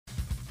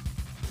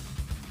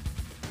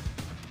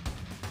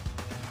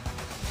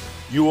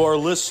You are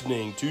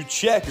listening to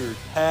Checkered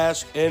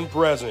Past and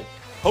Present,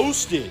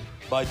 hosted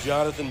by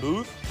Jonathan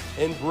Booth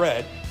and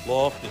Brett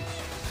Lofton.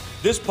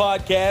 This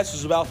podcast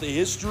is about the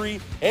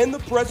history and the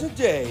present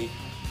day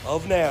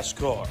of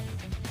NASCAR.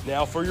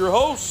 Now for your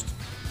host,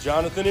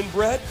 Jonathan and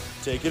Brett,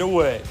 take it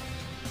away.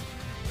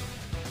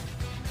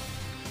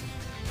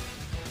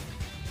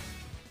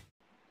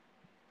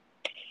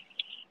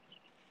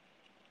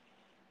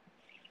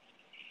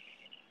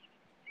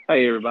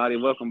 Hey everybody,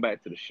 welcome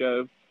back to the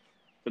show.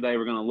 Today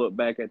we're going to look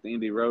back at the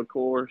Indy road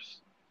course.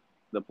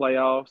 The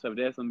playoffs have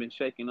definitely been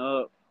shaking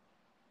up.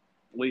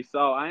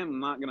 I am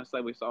not going to say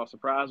we saw a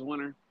surprise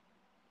winner,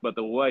 but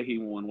the way he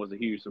won was a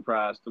huge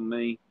surprise to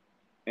me.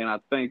 And I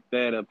think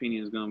that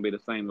opinion is going to be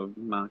the same of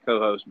my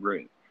co-host,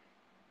 Brett.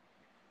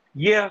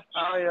 Yeah,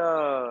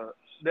 I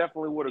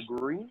definitely would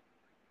agree.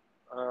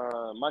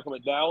 Michael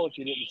McDowell, if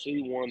you didn't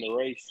see, won the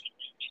race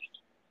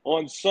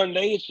on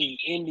Sunday at the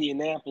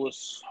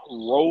Indianapolis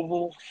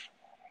Roval.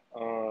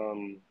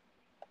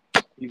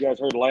 You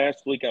guys heard last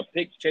week I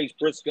picked Chase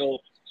Briscoe.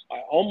 I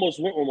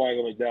almost went with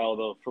Michael McDowell,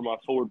 though, for my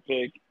Ford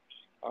pick.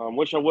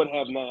 Wish I would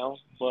have now.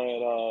 But,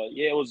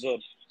 it was a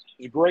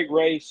great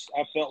race.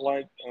 I felt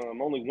like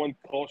only one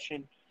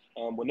caution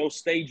with no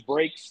stage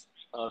breaks.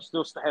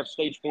 Still have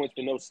stage points,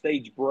 but no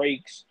stage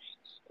breaks.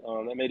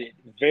 That made it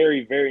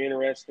very, very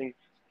interesting.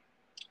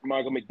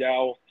 Michael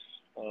McDowell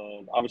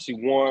obviously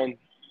won,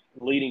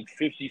 leading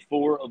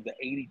 54 of the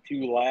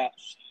 82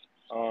 laps.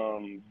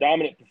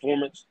 Dominant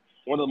performance.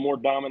 One of the more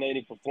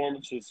dominating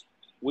performances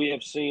we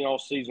have seen all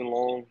season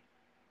long.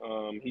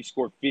 He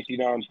scored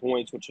 59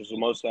 points, which is the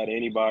most out of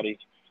anybody.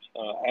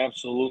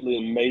 Absolutely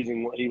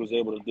amazing what he was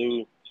able to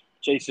do.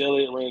 Chase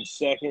Elliott ran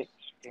second,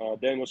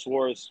 Daniel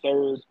Suarez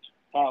third,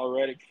 Tyler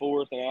Reddick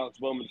fourth, and Alex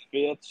Bowman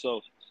fifth.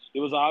 So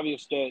it was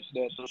obvious that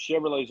the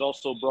Chevrolets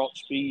also brought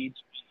speed.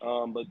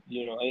 But,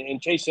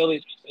 and Chase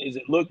Elliott,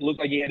 looked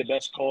like he had the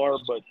best car,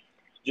 but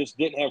just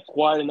didn't have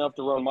quite enough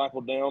to run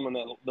Michael down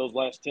in those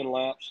last 10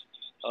 laps.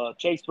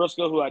 Chase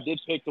Briscoe, who I did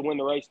pick to win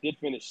the race, did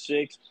finish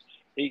sixth.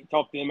 He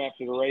talked to him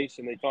after the race,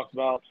 and they talked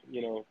about,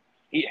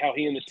 how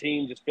he and the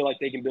team just feel like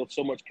they can build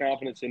so much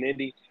confidence in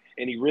Indy,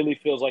 and he really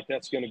feels like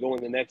that's going to go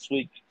in the next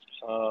week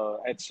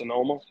at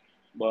Sonoma.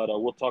 But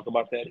we'll talk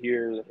about that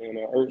here. I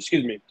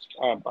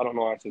don't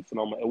know why I said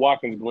Sonoma. At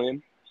Watkins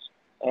Glen.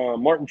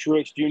 Martin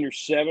Truex Jr.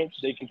 seventh.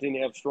 They continue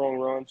to have strong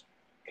runs.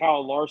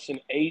 Kyle Larson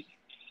eighth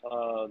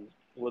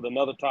with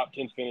another top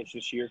 10 finish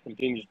this year.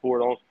 Continues to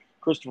pour it on.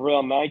 Christopher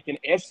Bell ninth. And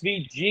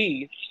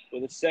SVG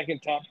with a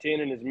second top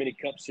 10 in his mini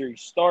Cup Series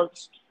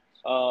starts.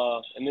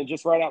 And then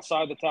just right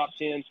outside the top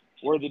 10,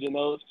 worthy to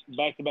note,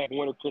 back-to-back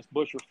winner Chris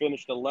Buescher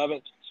finished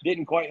 11th.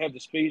 Didn't quite have the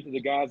speed that the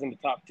guys in the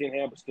top 10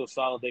 had, but still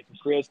solid day for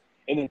Chris.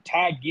 And then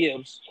Ty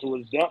Gibbs, who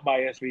was dumped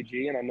by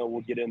SVG, and I know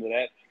we'll get into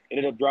that,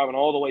 ended up driving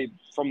all the way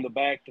from the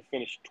back to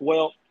finish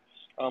 12th.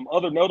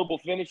 Other notable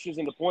finishes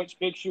in the points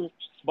picture,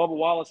 Bubba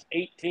Wallace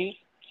 18th.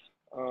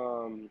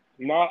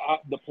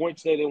 Not the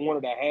points that they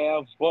wanted to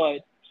have,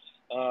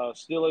 but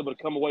still able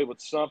to come away with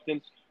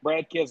something.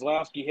 Brad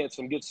Keselowski had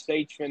some good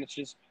stage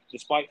finishes.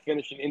 Despite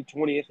finishing in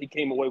 20th, he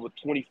came away with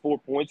 24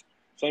 points.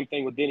 Same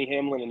thing with Denny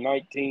Hamlin in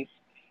 19th.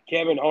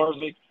 Kevin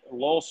Harvick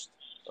lost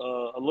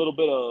a little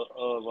bit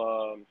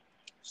of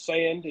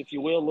sand, if you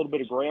will, a little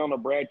bit of ground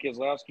on Brad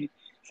Keselowski,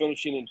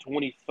 finishing in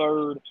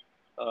 23rd.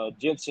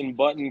 Jenson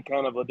Button,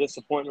 kind of a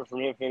disappointment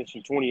from him,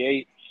 finishing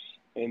 28th.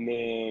 And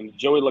then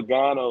Joey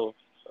Logano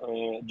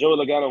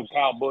and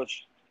Kyle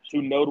Busch,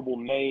 two notable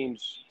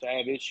names to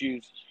have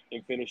issues,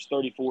 and finished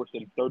 34th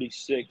and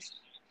 36th,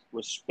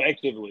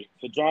 respectively.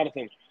 So,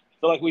 Jonathan, I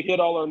feel like we hit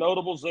all our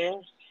notables there.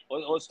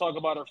 Let's talk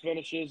about our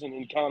finishes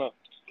and kind of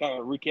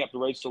recap the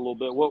race a little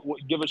bit. What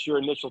give us your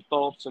initial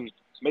thoughts and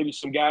maybe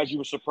some guys you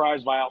were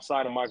surprised by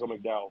outside of Michael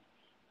McDowell?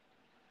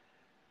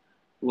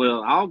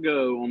 Well, I'll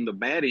go on the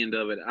bad end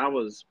of it. I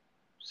was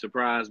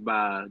surprised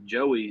by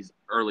Joey's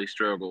early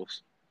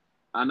struggles.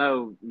 I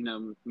know,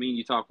 me and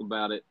you talk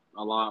about it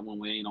a lot when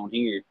we ain't on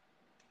here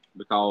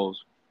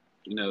because,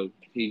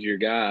 he's your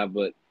guy.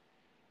 But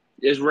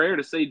it's rare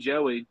to see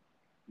Joey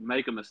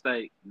make a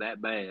mistake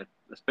that bad,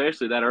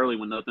 especially that early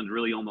when nothing's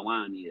really on the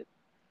line yet.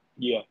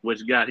 Yeah.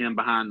 Which got him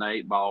behind the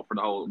 8-ball for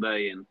the whole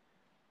day, and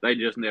they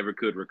just never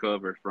could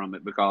recover from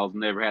it because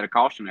never had a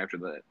caution after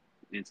that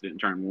incident in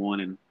turn one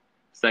and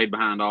stayed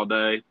behind all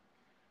day.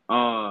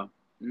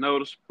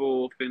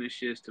 Noticeable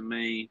finishes to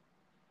me.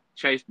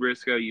 Chase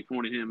Briscoe, you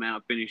pointed him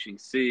out, finishing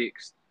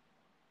sixth.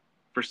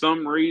 For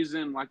some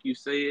reason, like you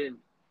said,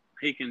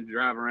 he can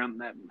drive around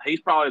that.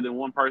 He's probably the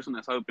one person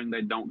that's hoping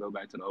they don't go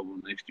back to the Oval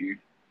next year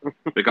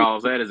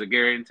because that is a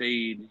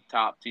guaranteed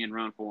top 10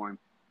 run for him.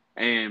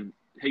 And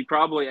he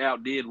probably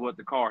outdid what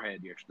the car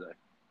had yesterday,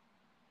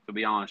 to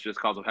be honest, just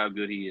because of how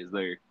good he is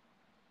there.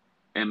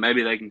 And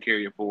maybe they can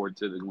carry it forward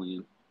to the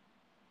Glen.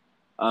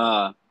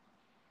 I'm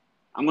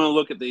going to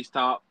look at these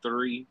top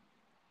three.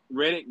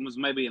 Reddick was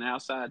maybe an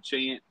outside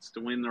chance to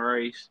win the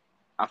race.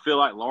 I feel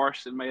like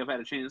Larson may have had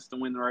a chance to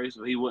win the race,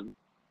 but he wouldn't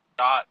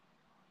shot.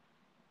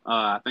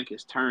 I think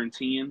it's turn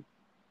 10.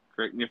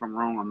 Correct me if I'm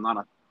wrong. I'm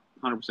not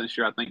 100%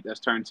 sure. I think that's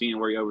turn 10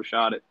 where he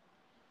overshot it.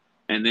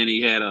 And then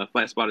he had a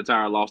flat spotted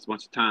tire, lost a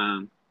bunch of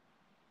time.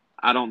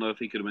 I don't know if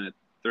he could have been a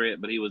threat,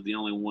 but he was the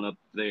only one up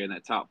there in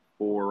that top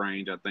 4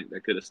 range, I think,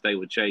 that could have stayed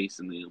with Chase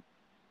and them.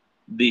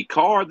 The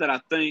car that I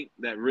think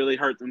that really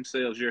hurt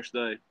themselves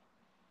yesterday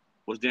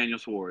was Daniel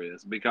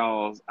Suarez,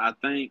 because I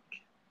think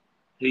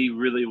he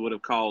really would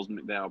have caused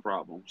McDowell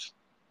problems.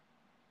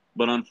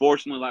 But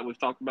unfortunately, like we've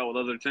talked about with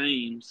other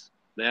teams,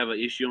 they have an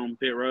issue on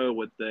pit road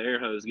with the air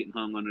hose getting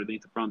hung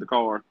underneath the front of the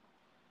car,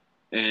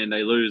 and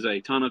they lose a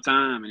ton of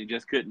time, and he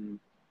just couldn't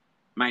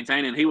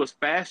maintain it. And he was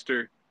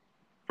faster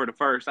for the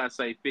first, I'd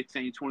say,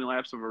 15, 20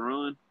 laps of a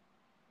run.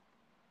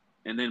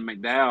 And then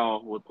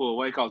McDowell would pull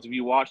away, because if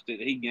you watched it,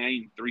 he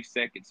gained 3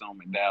 seconds on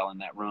McDowell in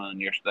that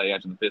run yesterday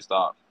after the pit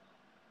stop.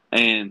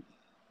 And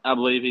I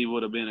believe he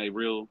would have been a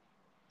real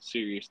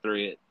serious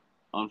threat.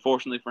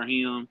 Unfortunately for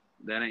him,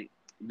 that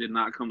did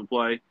not come to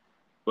play.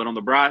 But on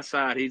the bright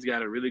side, he's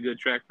got a really good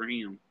track for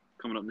him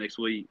coming up next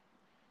week.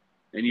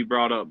 And you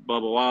brought up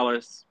Bubba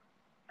Wallace.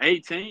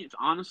 18th,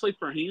 honestly,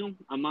 for him,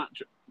 I'm not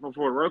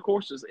for the road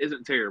courses,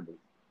 isn't terrible.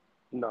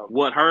 No.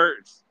 What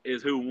hurts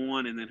is who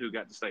won and then who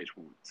got the stage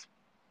points.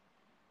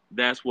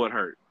 That's what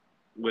hurt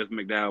with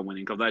McDowell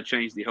winning, because that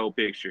changed the whole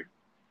picture.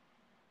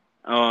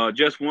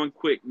 Just one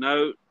quick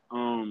note.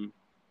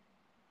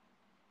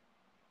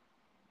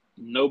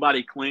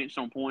 Nobody clinched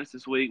on points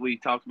this week. We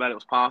talked about it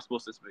was possible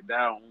since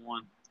McDowell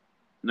won.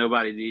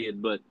 Nobody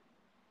did, but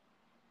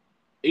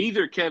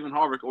either Kevin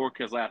Harvick or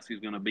Keselowski is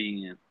going to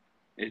be in.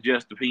 It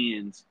just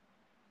depends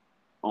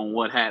on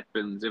what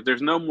happens. If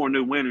there's no more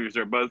new winners,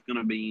 they're both going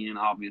to be in,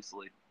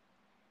 obviously.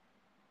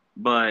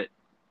 But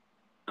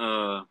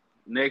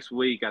next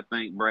week, I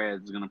think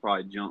Brad's going to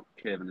probably jump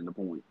Kevin in the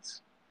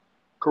points.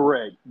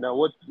 Correct.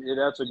 Now,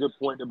 that's a good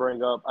point to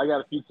bring up. I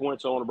got a few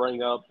points I want to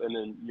bring up, and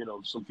then,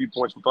 some few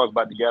points we'll talk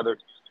about together.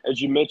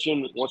 As you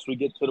mentioned, once we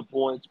get to the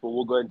points, but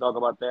we'll go ahead and talk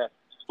about that.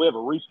 If we have a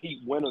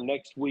repeat winner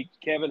next week,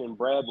 Kevin and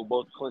Brad will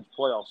both clinch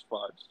playoff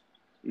spots.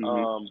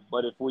 Mm-hmm.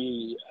 But if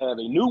we have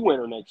a new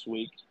winner next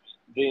week,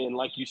 then,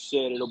 like you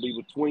said, it'll be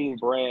between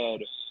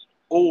Brad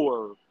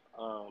or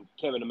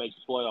Kevin to make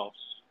the playoffs.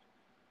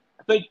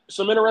 I think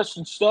some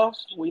interesting stuff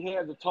we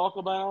had to talk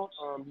about.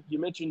 You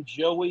mentioned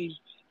Joey.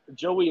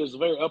 Joey is a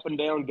very up and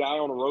down guy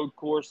on a road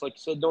course. Like you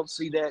said, don't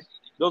see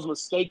those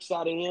mistakes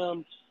out of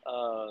him.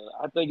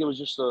 I think it was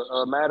just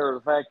a matter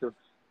of the fact of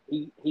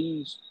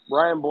he's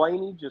Ryan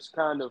Blaney just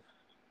kind of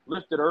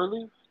lifted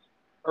earlier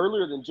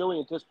than Joey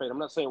anticipated. I'm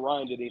not saying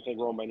Ryan did anything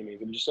wrong by any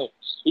means. I'm just saying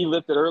he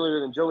lifted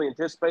earlier than Joey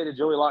anticipated.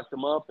 Joey locked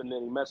him up, and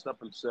then he messed up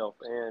himself.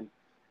 And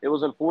it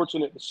was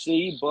unfortunate to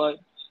see, but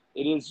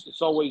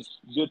it's always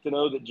good to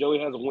know that Joey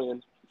has a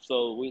win.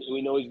 So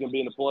we know he's going to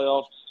be in the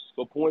playoffs.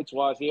 But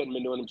points-wise, he hadn't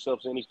been doing himself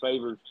any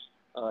favors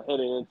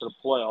heading into the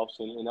playoffs.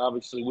 And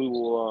obviously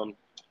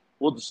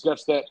we'll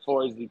discuss that as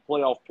far as the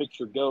playoff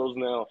picture goes.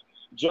 Now,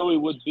 Joey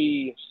would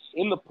be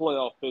in the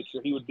playoff picture.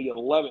 He would be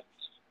 11th.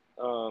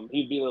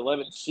 He'd be the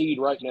 11th seed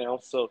right now.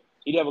 So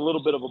he'd have a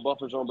little bit of a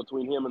buffer zone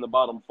between him and the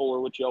bottom 4,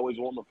 which you always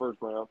want in the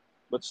first round,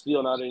 but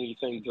still not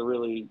anything to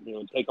really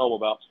take home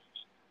about.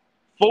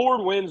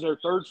 Ford wins their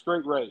 3rd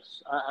straight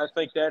race. I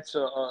think that's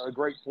a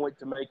great point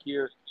to make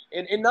here.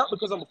 And not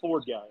because I'm a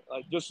Ford guy.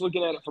 Like, just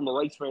looking at it from a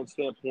race fan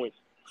standpoint,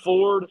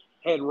 Ford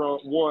had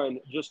won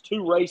just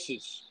 2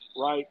 races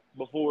right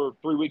before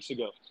 3 weeks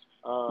ago.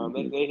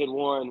 They had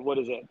won,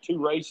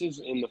 2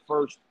 races in the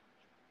first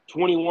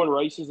 21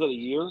 races of the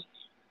year,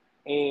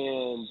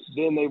 and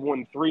then they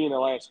won 3 in the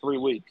last 3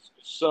 weeks.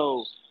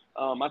 So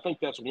I think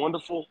that's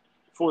wonderful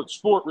for the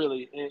sport,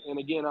 really. And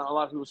again, a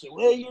lot of people say,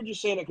 well, you're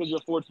just saying that because you're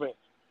a Ford fan.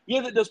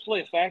 Yeah, that does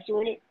play a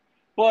factor in it,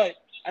 but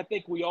I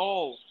think we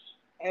all,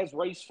 as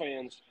race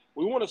fans,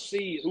 we want to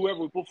see whoever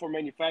we pull for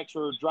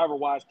manufacturer,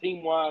 driver-wise,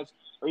 team-wise,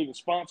 or even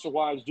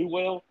sponsor-wise do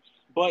well.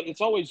 But it's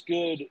always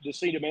good to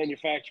see the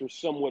manufacturer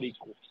somewhat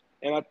equal.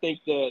 And I think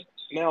that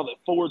now that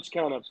Ford's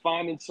kind of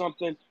finding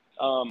something,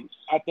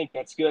 I think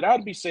that's good.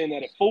 I'd be saying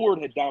that if Ford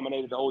had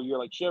dominated the whole year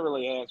like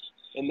Chevrolet has,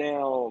 and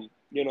now,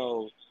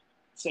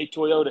 say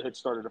Toyota had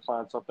started to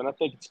find something, I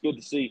think it's good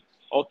to see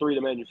all 3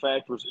 of the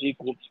manufacturers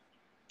equal.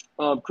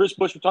 Chris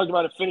Busch, we talked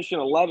about it, finishing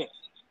 11th.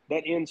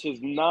 That ends his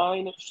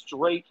 9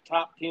 straight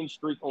top 10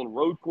 streak on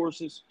road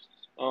courses,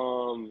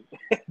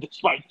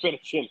 despite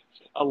finishing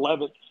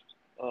 11th.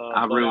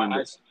 I ruined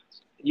it.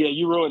 Yeah,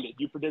 you ruined it.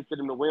 You predicted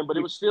him to win, but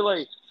it was still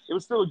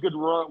a good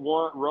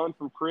run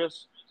from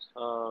Chris.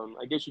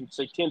 I guess you could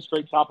say 10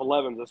 straight top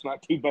 11s. That's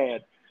not too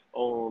bad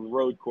on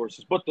road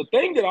courses. But the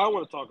thing that I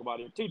want to talk about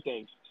here, 2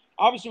 things.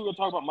 Obviously, we're going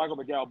to talk about Michael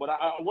McDowell, but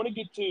I want to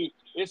get to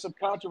 – there's some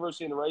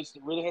controversy in the race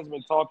that really hasn't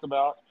been talked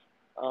about.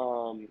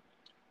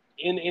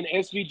 In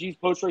SVG's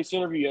post-race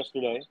interview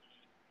yesterday,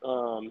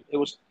 it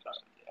was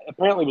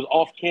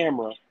off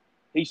camera.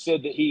 He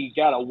said that he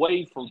got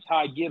away from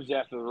Ty Gibbs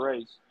after the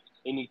race,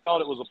 and he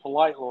thought it was a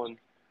polite one,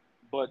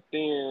 but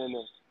then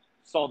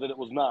saw that it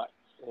was not.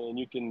 And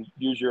you can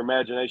use your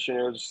imagination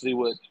there to see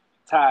what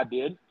Ty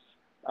did.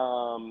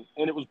 And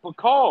it was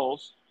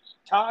because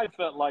Ty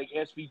felt like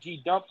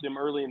SVG dumped him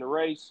early in the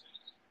race,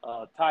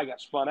 Ty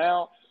got spun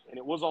out, and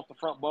it was off the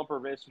front bumper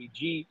of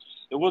SVG.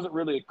 There wasn't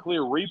really a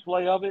clear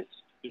replay of it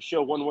to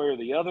show one way or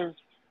the other.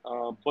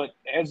 But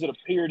as it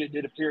appeared, it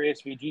did appear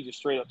SVG just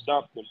straight up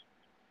dumped him.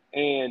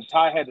 And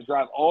Ty had to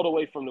drive all the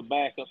way from the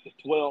back up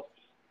to 12th.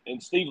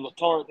 And Steve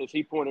Letarte, as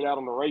he pointed out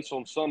on the race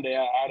on Sunday,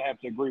 I'd have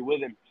to agree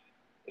with him.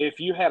 If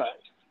you had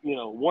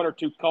one or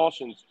two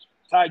cautions,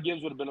 Ty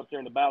Gibbs would have been up there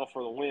in the battle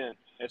for the win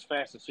as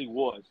fast as he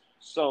was.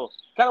 So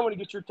kind of want to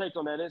get your take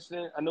on that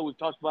incident. I know we've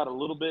talked about it a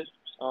little bit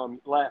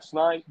last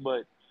night,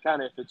 but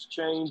kind of if it's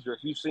changed or if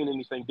you've seen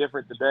anything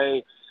different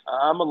today.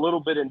 I'm a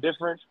little bit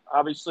indifferent.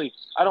 Obviously,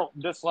 I don't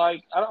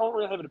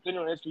really have an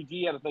opinion on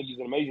SVG. I think he's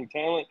an amazing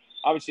talent.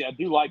 Obviously, I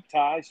do like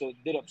Ty, so it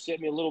did upset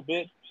me a little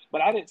bit,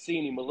 but I didn't see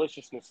any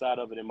maliciousness out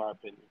of it, in my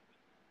opinion.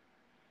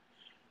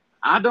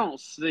 I don't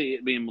see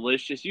it being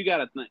malicious. You got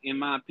to think, in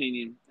my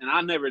opinion, and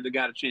I never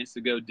got a chance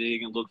to go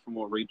dig and look for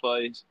more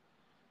replays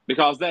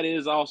because that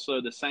is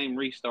also the same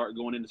restart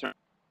going into turn.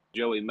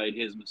 Joey made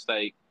his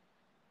mistake.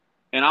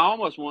 And I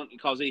almost want,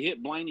 because he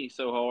hit Blaney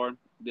so hard,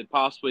 that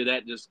possibly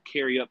that just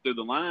carry up through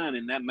the line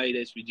and that made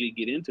SVG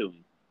get into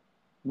him.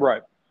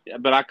 Right.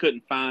 But I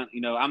couldn't find,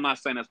 I'm not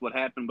saying that's what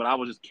happened, but I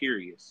was just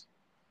curious.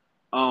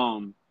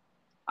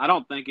 I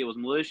don't think it was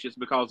malicious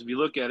because if you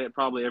look at it,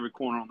 probably every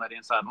corner on that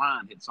inside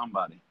line hit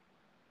somebody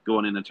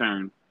going into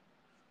turn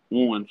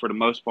one for the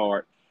most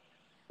part.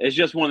 It's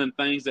just one of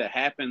the things that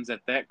happens at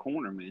that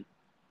corner, man.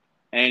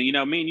 And,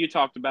 me and you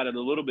talked about it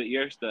a little bit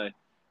yesterday.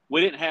 We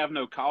didn't have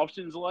no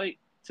cautions late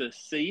to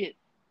see it.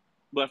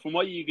 But from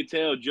what you could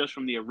tell just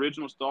from the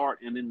original start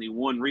and then the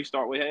one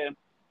restart we had,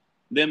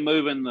 them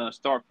moving the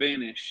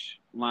start-finish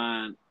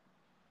line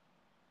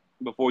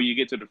before you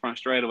get to the front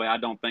straightaway, I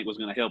don't think was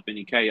going to help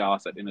any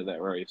chaos at the end of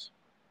that race.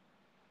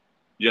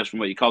 Just from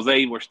what because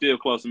they were still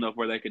close enough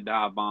where they could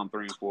dive bomb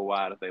 3 and 4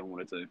 wide if they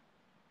wanted to,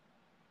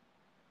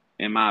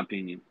 in my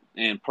opinion.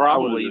 And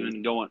probably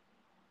even going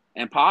 –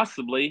 and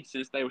possibly,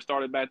 since they were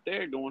started back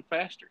there, going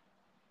faster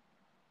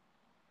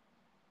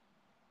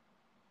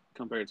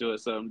compared to it.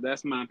 So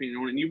that's my opinion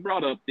on it. And you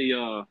brought up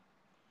the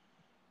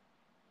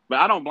but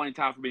I don't blame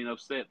Ty for being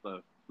upset,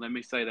 though. Let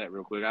me say that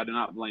real quick. I do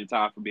not blame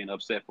Ty for being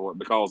upset for it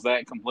because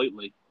that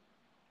completely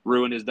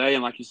ruined his day.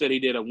 And like you said, he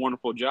did a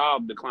wonderful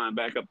job to climb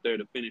back up there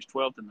to finish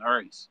 12th in the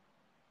race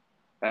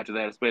after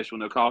that, especially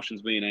with no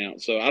cautions being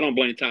out. So I don't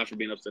blame Ty for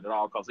being upset at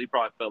all because he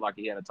probably felt like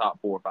he had a top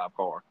 4 or 5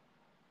 car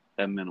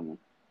at minimum.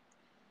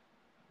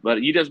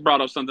 But you just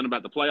brought up something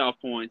about the playoff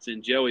points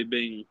and Joey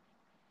being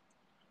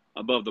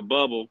above the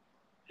bubble.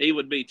 He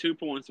would be 2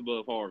 points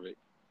above Harvick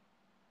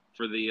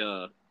for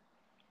the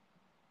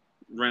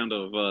round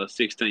of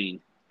 16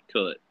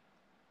 cut.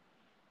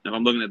 Now, if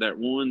I'm looking at that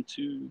 1,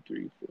 2,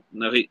 3, 4.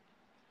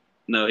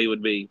 No, he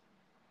would be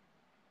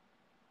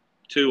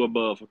 2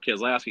 above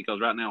Keselowski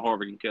because right now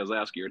Harvick and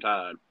Keselowski are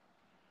tied.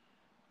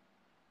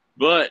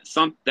 But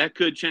that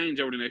could change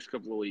over the next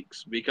couple of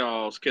weeks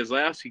because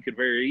Keselowski could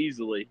very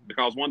easily,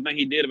 because one thing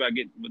he did about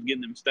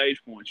getting them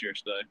stage points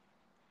yesterday,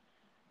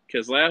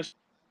 Keselowski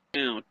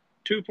down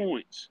 2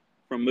 points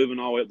from moving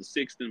all the way up to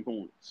 16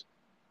 points.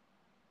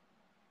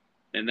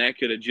 And that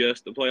could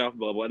adjust the playoff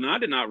bubble. And I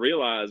did not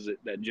realize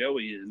that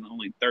Joey is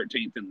only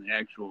 13th in the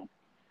actual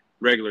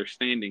regular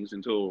standings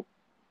until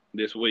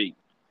this week.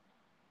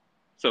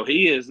 So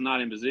he is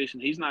not in position.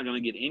 He's not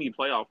going to get any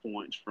playoff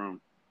points from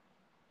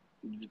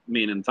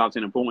being in the top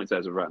 10 in points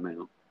as of right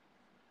now.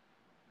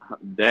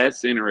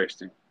 That's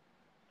interesting.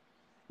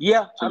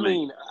 Yeah, I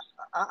mean,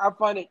 I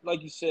find it,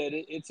 like you said,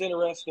 it's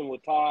interesting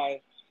with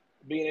Ty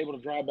being able to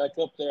drive back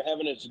up there,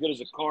 having as good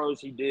as a car as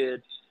he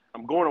did.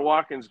 I'm going to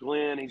Watkins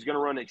Glen. He's going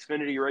to run the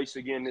Xfinity race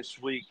again this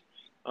week.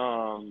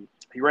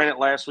 He ran it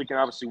last week and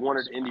obviously won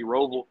it at Indy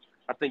Roval.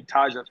 I think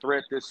Ty's a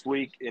threat this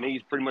week, and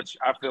he's pretty much,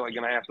 I feel like,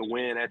 going to have to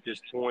win at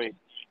this point,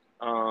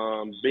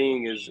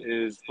 being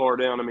as far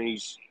down. I mean,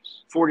 he's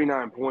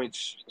 49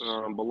 points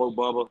below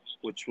Bubba,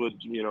 which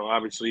would,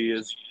 obviously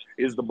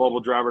is the bubble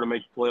driver to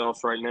make the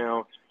playoffs right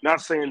now.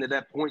 Not saying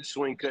that point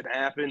swing couldn't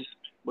happen,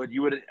 but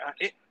you would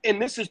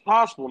and this is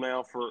possible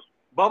now for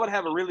Bubba to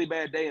have a really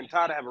bad day and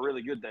Ty to have a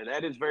really good day.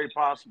 That is very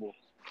possible.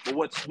 But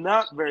what's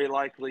not very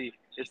likely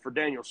is for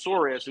Daniel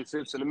Suarez, who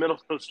sits in the middle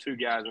of those two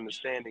guys in the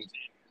standings,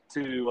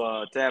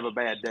 to have a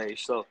bad day.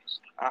 So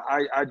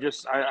I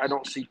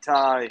don't see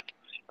Ty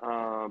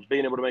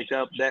being able to make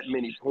up that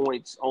many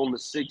points on the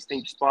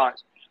 16th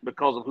spot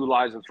because of who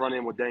lies in front of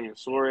him with Daniel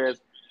Suarez.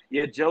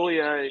 Yeah,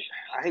 Joey, I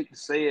hate to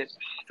say it.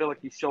 I feel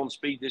like he's shown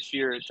speed this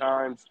year at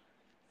times.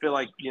 I feel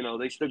like,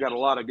 they still got a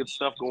lot of good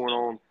stuff going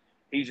on.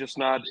 He's just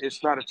not –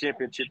 it's not a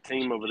championship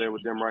team over there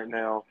with them right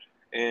now.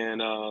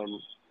 And,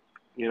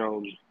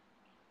 only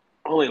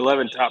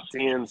 11 top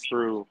 10s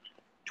through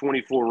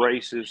 24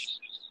 races.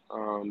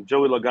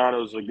 Joey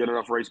Logano is a good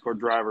enough race car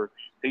driver.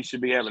 He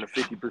should be having a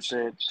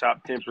 50%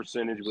 top 10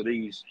 percentage with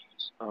ease.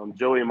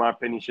 Joey, in my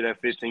opinion, should have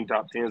 15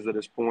 top 10s at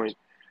this point.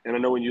 And I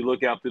know when you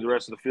look out through the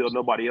rest of the field,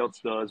 nobody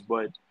else does.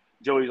 But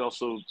Joey's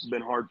also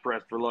been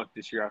hard-pressed for luck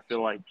this year, I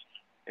feel like.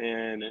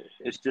 And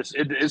it's just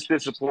it's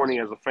disappointing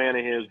as a fan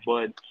of his,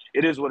 but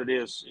it is what it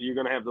is. You're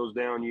going to have those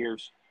down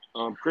years.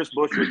 Chris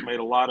Bushwick made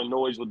a lot of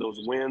noise with those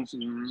wins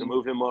Mm-hmm. to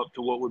move him up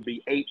to what would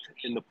be 8th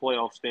in the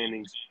playoff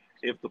standings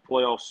if the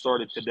playoffs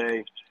started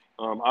today.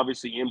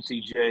 Obviously,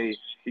 MTJ,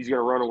 he's going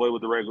to run away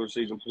with the regular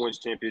season points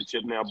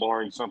championship now,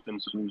 barring something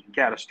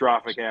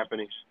catastrophic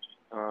happening.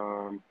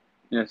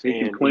 Yes, he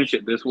can clinch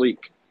it this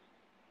week.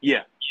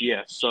 Yeah.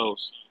 So,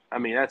 I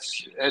mean,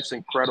 that's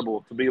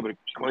incredible to be able to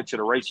clinch it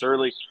a race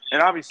early.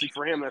 And obviously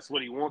for him, that's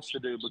what he wants to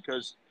do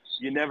because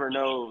you never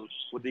know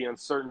with the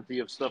uncertainty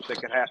of stuff that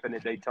could happen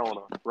at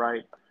Daytona,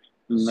 right?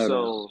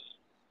 No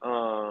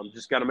doubt.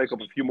 Just got to make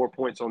up a few more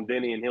points on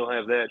Denny, and he'll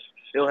have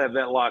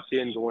that locked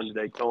in going to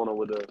Daytona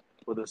with a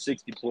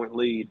 60-point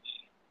lead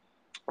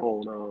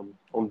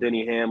on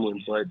Denny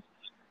Hamlin. But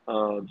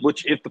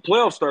which if the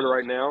playoffs started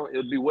right now, it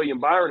would be William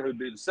Byron who'd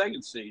be the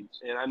second seed.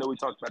 And I know we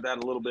talked about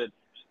that a little bit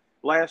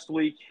last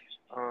week.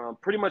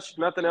 Pretty much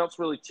nothing else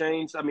really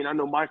changed. I mean, I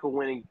know Michael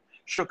winning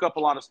shook up a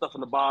lot of stuff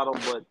in the bottom,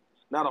 but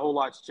not a whole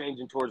lot's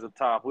changing towards the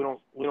top. We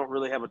don't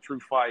really have a true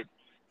fight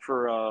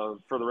for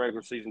the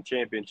regular season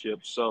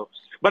championship. So,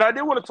 but I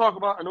did want to talk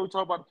about. I know we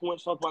talked about the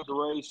points, talk about the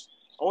race.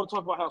 I want to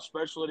talk about how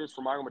special it is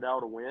for Michael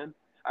McDowell to win.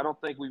 I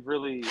don't think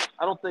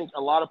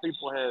a lot of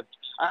people have.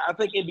 I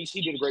think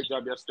NBC did a great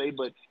job yesterday,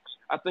 but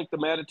I think the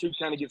attitude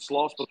kind of gets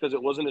lost because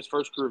it wasn't his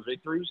first career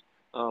victory.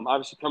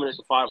 Obviously, coming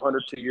into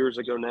 500 2 years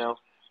ago now.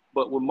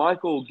 But with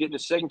Michael getting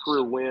his second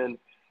career win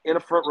in a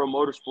front row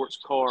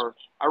motorsports car,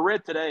 I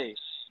read today,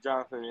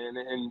 Jonathan,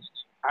 and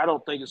I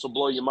don't think this will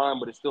blow your mind,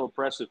 but it's still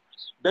impressive.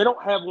 They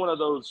don't have one of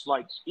those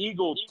like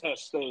Eagle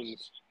test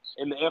things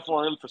in the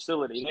FRM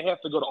facility. They have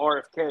to go to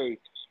RFK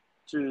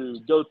to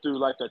go through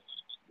like a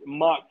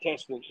mock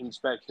testing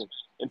inspection.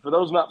 And for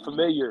those not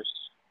familiar,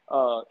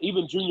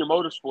 even Junior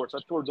Motorsports, I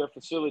toured their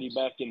facility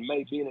back in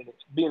May, being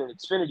an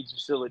Xfinity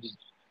facility,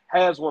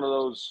 has one of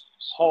those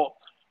Hawk,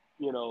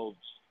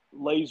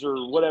 laser,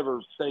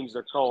 whatever things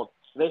they're called.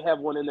 They have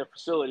one in their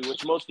facility,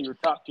 which most of your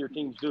top-tier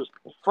teams do.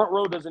 Front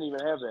Row doesn't even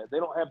have that. They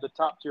don't have the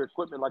top-tier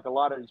equipment like a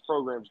lot of these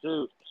programs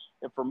do.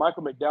 And for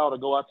Michael McDowell to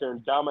go out there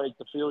and dominate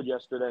the field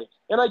yesterday,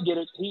 and I get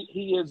it,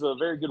 he is a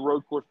very good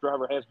road course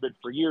driver, has been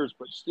for years,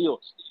 but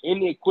still, in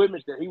the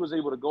equipment that he was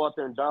able to go out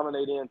there and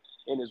dominate in,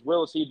 and as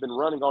well as he'd been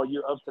running all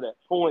year up to that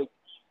point,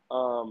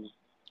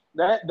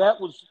 that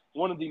was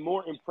one of the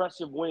more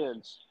impressive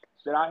wins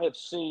that I have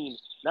seen,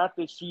 not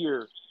this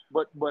year,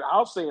 but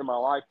I'll say in my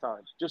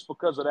lifetime, just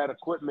because of that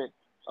equipment.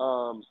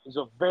 Is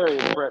a very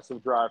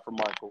impressive drive from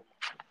Michael.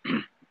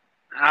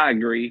 I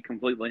agree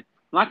completely.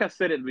 Like I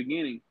said at the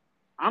beginning,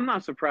 I'm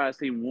not surprised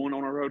he won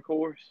on a road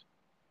course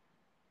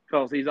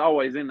because he's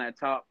always in that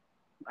top,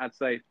 I'd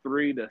say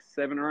 3 to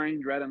 7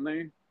 range right in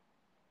there.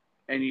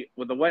 And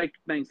with the way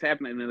things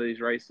happen in these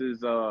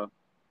races,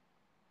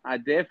 I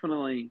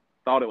definitely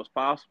thought it was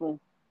possible.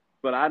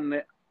 But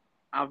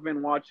I've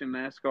been watching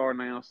NASCAR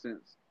now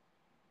since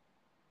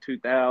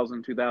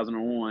 2000,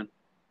 2001.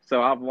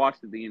 So I've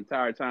watched it the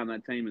entire time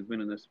that team has been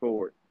in this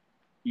sport.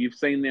 You've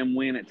seen them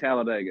win at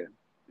Talladega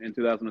in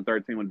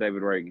 2013 with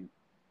David Reagan.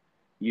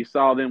 You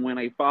saw them win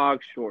a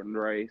fog-shortened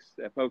race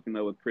at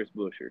Pocono with Chris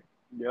Buescher.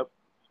 Yep.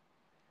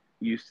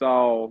 You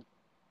saw,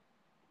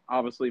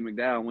 obviously,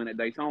 McDowell win at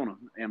Daytona,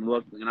 and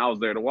I was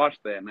there to watch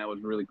that, and that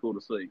was really cool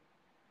to see.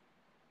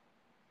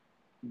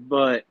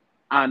 But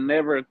I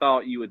never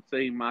thought you would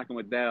see Michael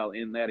McDowell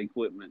in that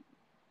equipment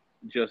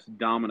just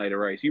dominate a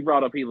race. You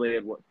brought up he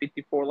led,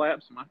 54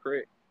 laps? Am I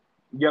correct?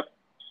 Yep.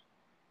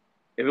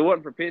 If it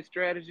wasn't for pit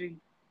strategy,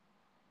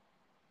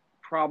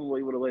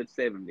 probably would have led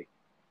 70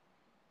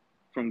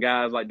 from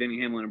guys like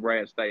Denny Hamlin and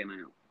Brad staying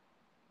out.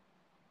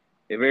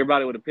 If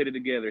everybody would have pitted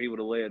together, he would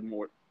have led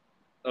more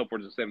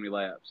upwards of 70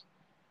 laps.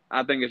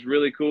 I think it's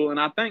really cool, and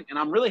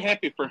I'm really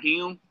happy for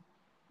him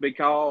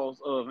because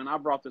of, and I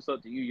brought this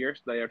up to you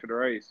yesterday after the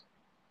race.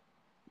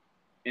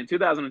 In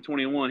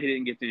 2021, he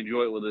didn't get to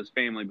enjoy it with his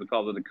family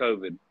because of the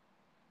COVID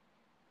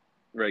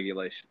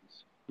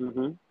regulations.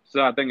 Mm-hmm.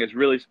 So I think it's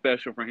really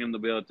special for him to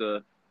be able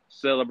to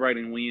celebrate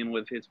and win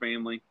with his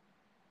family.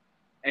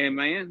 And,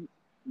 man,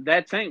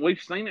 that team, we've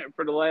seen it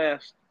for the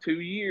last 2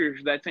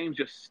 years. That team's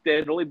just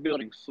steadily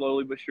building,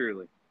 slowly but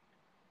surely.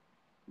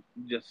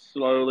 Just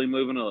slowly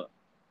moving up.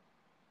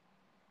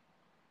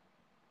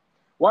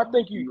 Well, I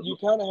think you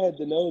kind of had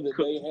to know that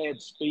they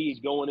had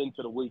speed going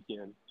into the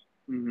weekend.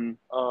 Mm-hmm.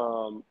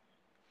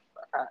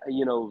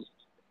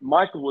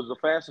 Michael was the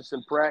fastest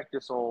in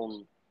practice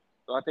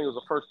I think it was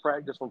the first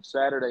practice on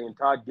Saturday, and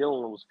Todd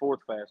Gilliland was 4th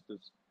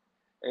fastest.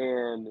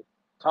 And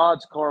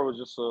Todd's car was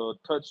just a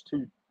touch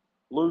too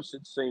loose,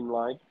 it seemed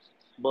like.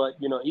 But,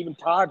 even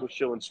Todd was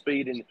showing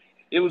speed. And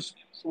it was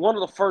one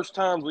of the first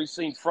times we've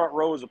seen Front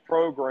Row as a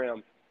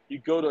program. You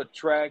go to a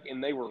track,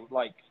 and they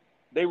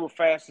were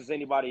fast as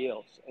anybody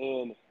else.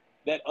 And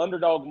that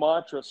underdog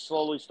mantra is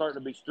slowly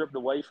starting to be stripped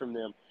away from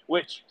them,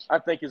 which I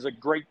think is a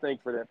great thing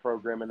for that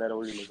program and that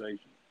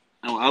organization.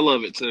 Oh, I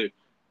love it too.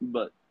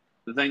 But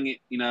the thing,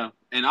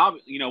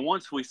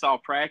 once we saw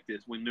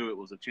practice, we knew it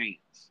was a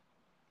chance.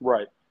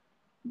 Right.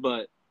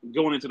 But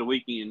going into the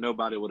weekend,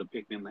 nobody would have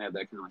picked them to have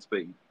that kind of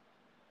speed.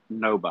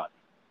 Nobody.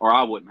 Or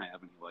I wouldn't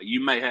have anyway.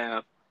 You may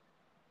have,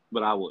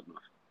 but I wouldn't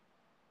have.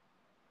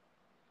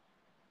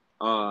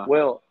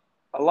 Well,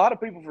 a lot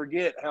of people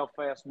forget how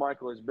fast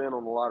Michael has been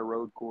on a lot of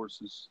road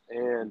courses,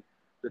 and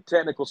the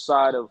technical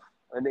side of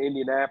an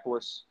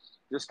Indianapolis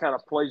just kind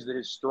of plays to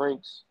his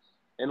strengths.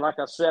 And like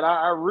I said,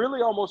 I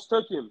really almost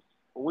took him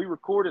when we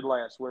recorded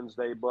last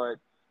Wednesday, but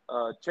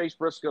Chase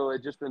Briscoe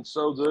had just been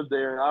so good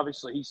there, and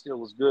obviously he still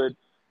was good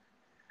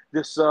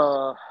this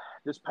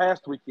this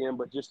past weekend,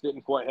 but just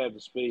didn't quite have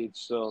the speed.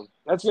 So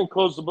that's going to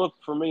close the book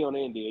for me on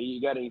Indy. You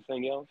got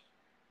anything else?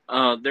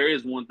 There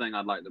is one thing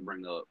I'd like to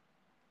bring up.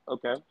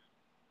 Okay.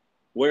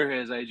 Where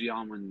has A.J.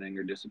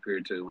 Allmendinger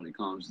disappeared to when it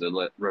comes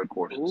to road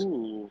courses?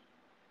 Ooh.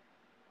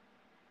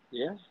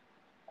 Yeah.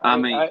 I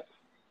mean,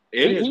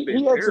 it has been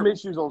he had terrible. some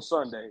issues on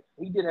Sunday.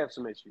 He did have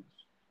some issues.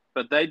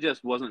 But they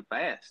just wasn't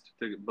fast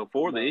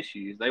before the No.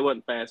 issues. They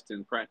wasn't fast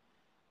in practice.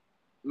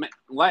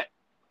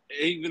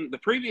 Even the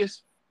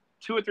previous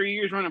 2 or 3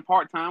 years running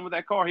part-time with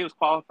that car, he was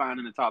qualifying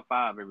in the top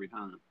 5 every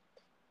time.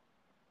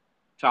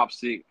 Top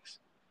 6.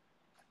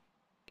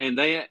 And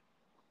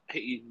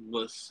he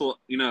was slow,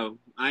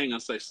 I ain't going to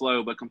say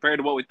slow, but compared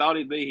to what we thought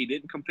he'd be, he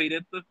didn't compete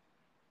at the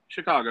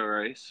Chicago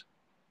race.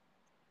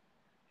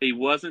 He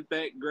wasn't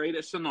that great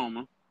at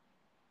Sonoma.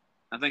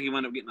 I think he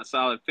wound up getting a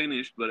solid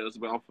finish, but it was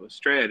off of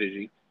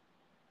strategy.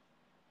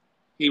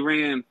 He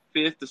ran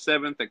 5th to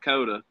 7th at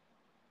Coda,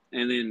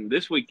 and then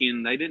this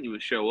weekend they didn't even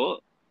show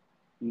up.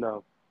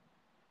 No.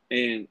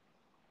 And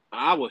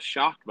I was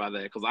shocked by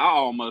that because I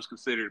almost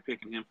considered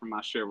picking him for my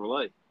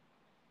Chevrolet.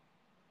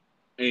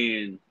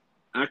 And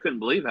I couldn't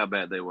believe how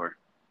bad they were.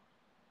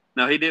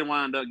 Now, he did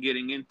wind up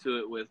getting into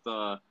it with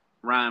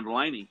Ryan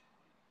Blaney.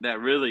 That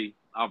really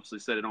obviously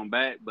set it on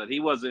back, but he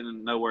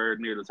wasn't nowhere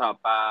near the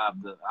top 5.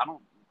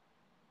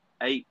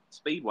 8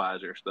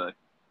 speed-wise or stuff.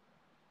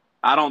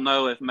 I don't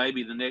know if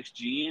maybe the next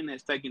gen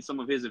has taken some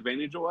of his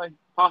advantage away,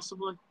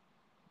 possibly.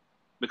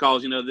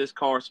 Because, this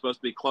car is supposed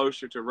to be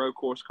closer to road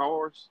course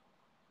cars.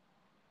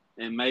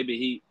 And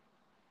maybe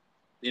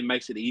it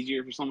makes it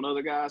easier for some of the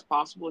other guys,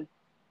 possibly,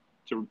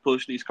 to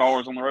push these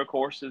cars on the road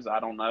courses. I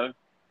don't know.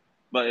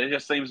 But it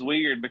just seems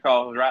weird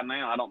because right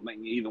now I don't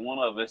think either one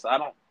of us,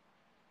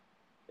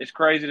 it's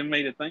crazy to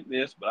me to think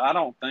this, but I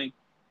don't think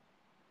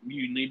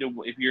you need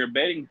to, if you're a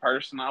betting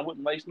person, I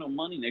wouldn't waste no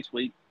money next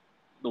week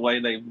the way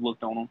they've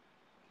looked on them.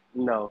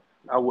 No,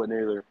 I wouldn't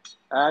either.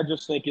 I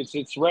just think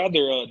it's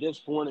rather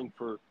disappointing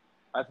for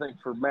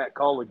Matt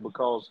Collick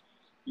because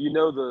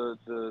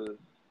the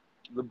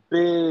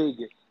big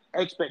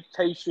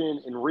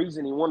expectation and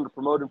reason he wanted to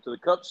promote him to the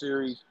Cup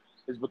Series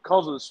is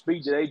because of the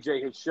speed that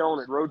AJ has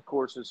shown at road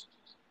courses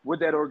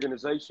with that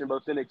organization,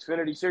 both in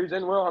Xfinity Series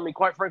and,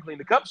 quite frankly, in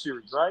the Cup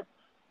Series, right?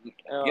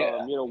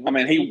 Yeah.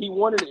 He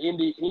wanted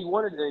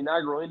the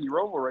inaugural Indy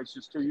Roval race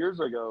just 2 years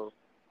ago,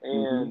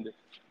 and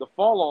the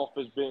fall off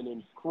has been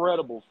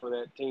incredible for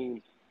that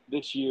team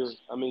this year.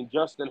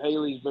 Justin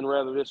Haley's been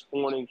rather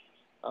disappointing.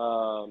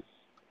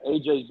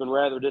 AJ's been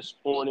rather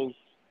disappointing.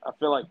 I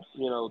feel like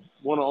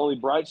one of the only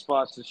bright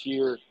spots this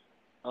year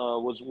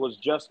was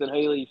Justin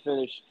Haley.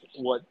 Finished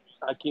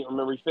I can't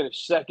remember. He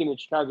finished second in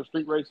Chicago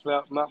Street Race, if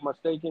I'm not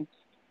mistaken.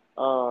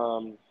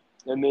 And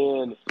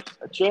then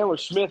Chandler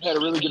Smith had a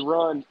really good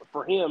run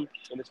for him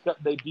in his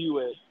Cup debut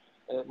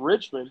at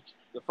Richmond,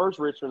 the first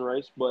Richmond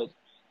race. But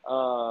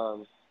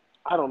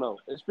I don't know.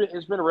 It's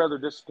been a rather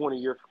disappointing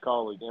year for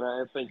Colleague, and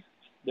I think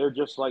they're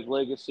just like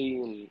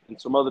Legacy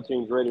and some other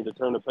teams ready to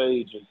turn the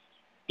page. And I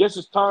guess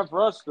it's time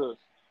for us to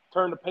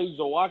turn the page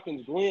to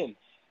Watkins Glen.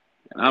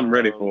 And I'm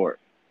ready for it.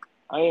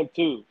 I am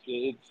too.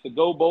 It's the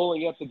Go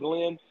Bowling at the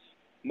Glen,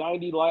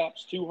 90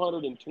 laps,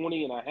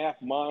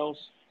 220.5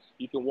 miles.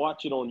 You can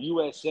watch it on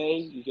USA.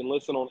 You can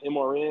listen on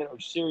MRN or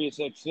Sirius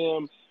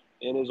XM.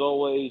 And as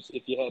always,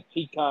 if you have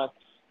Peacock,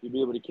 you'll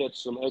be able to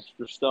catch some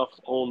extra stuff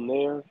on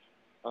there.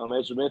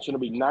 As we mentioned, it'll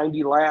be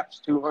 90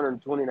 laps,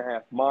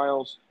 220.5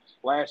 miles.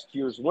 Last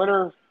year's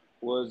winner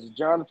was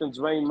Jonathan's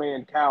main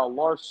man, Kyle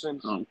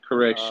Larson.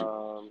 Correction.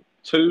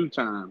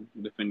 2-time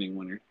defending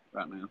winner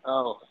right now.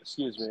 Oh,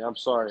 excuse me. I'm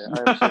sorry. I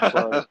am so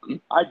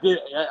sorry.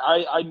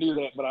 I knew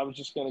that, but I was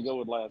just going to go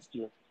with last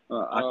year.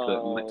 I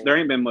couldn't. There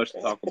ain't been much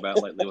to talk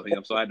about lately with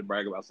him, so I had to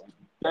brag about something.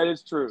 That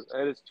is true.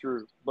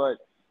 But,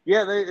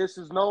 yeah, this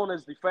is known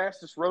as the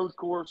fastest road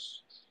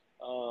course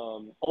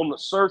on the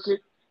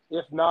circuit,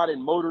 if not in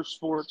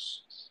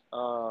motorsports.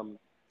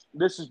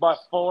 This is by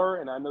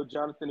far, and I know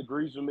Jonathan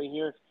agrees with me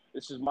here,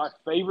 this is my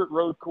favorite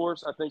road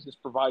course. I think this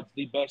provides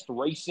the best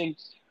racing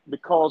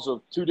because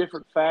of 2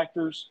 different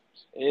factors.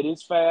 It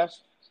is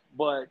fast,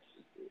 but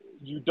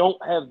you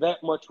don't have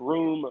that much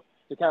room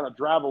to kind of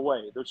drive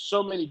away. There's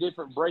so many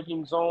different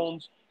braking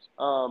zones,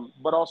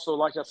 but also,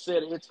 like I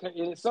said,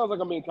 it sounds like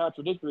I'm being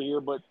contradictory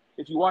here, but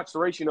if you watch the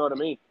race, you know what I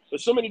mean.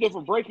 There's so many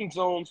different braking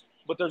zones,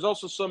 but there's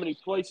also so many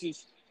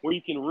places where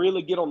you can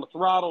really get on the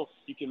throttle.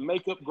 You can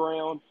make up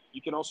ground.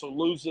 You can also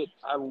lose it.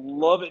 I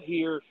love it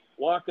here.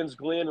 Watkins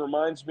Glen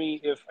reminds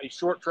me if a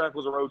short track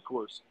was a road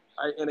course.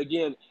 And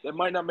again, that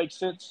might not make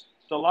sense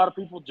to a lot of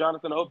people.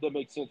 Jonathan, I hope that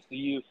makes sense to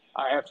you.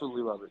 I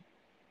absolutely love it.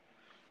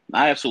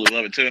 I absolutely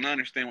love it, too, and I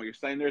understand what you're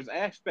saying. There's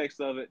aspects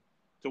of it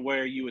to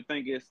where you would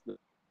think it's the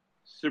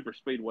super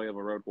speedway of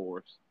a road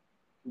course.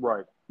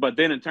 Right. But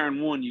then in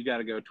turn one, you got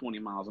to go 20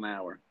 miles an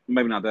hour.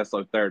 Maybe not that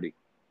slow, 30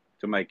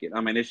 to make it.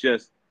 I mean, it's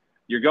just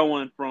you're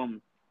going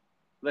from,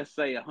 let's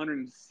say,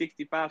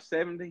 165,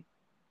 70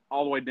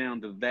 all the way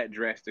down to that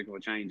drastic of a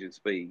change in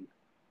speed.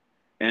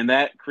 And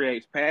that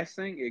creates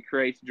passing. It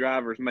creates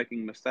drivers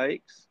making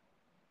mistakes.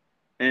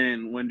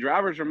 And when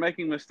drivers are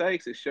making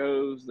mistakes, it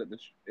shows that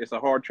it's a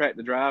hard track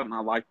to drive, and I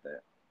like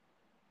that.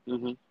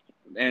 Mm-hmm.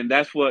 And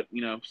that's what,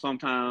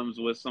 sometimes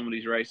with some of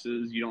these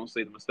races, you don't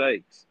see the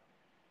mistakes.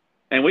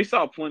 And we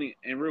saw plenty.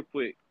 And real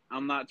quick,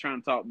 I'm not trying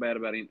to talk bad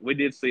about it. We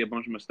did see a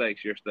bunch of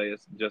mistakes yesterday.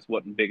 It just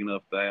wasn't big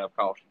enough to have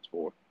cautions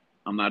for.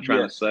 I'm not trying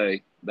to Yes.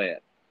 say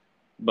that.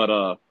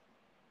 But,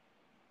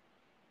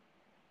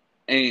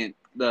 and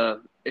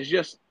it's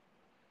just,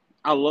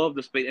 I love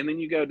the speed. And then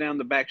you go down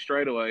the back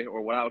straightaway,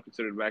 or what I would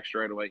consider the back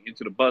straightaway,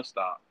 into the bus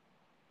stop.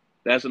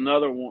 That's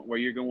another one where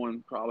you're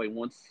going probably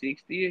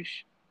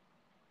 160-ish.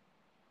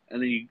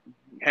 And then you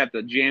have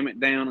to jam it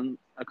down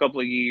a couple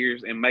of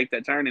gears and make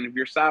that turn. And if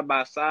you're side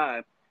by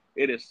side,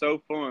 it is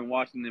so fun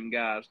watching them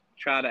guys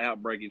try to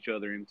outbreak each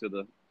other into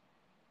the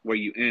where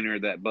you enter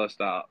that bus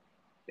stop.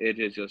 It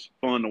is just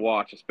fun to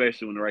watch,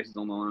 especially when the race is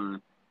on the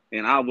line.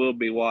 And I will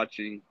be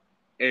watching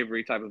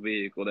every type of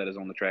vehicle that is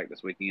on the track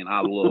this weekend.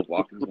 I love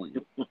Watkins Glen.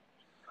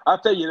 I'll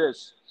tell you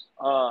this.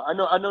 I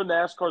know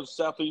NASCAR is a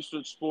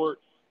southeastern sport,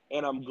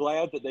 and I'm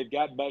glad that they've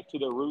got back to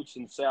their roots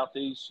in the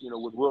southeast.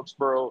 With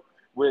Wilkesboro,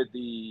 with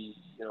the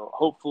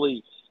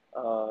hopefully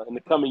in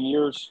the coming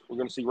years we're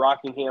going to see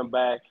Rockingham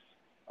back,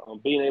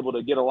 being able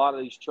to get a lot of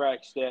these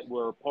tracks that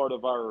were part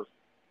of our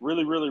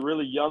really, really,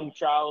 really young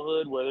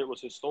childhood, whether it was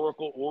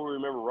historical or we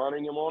remember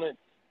running them on it.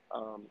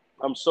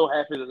 I'm so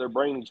happy that they're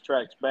bringing these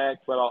tracks back.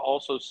 But I'll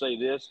also say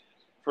this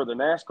for the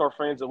NASCAR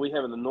fans that we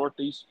have in the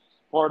Northeast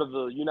part of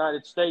the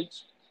United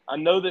States. I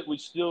know that we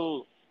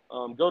still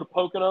go to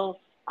Pocono.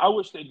 I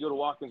wish they'd go to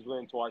Watkins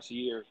Glen twice a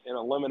year and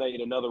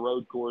eliminate another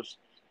road course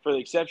for the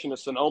exception of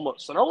Sonoma.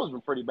 Sonoma's been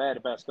pretty bad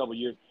the past couple of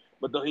years,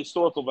 but the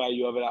historical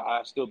value of it,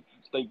 I still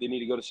think they need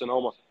to go to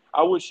Sonoma.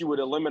 I wish you would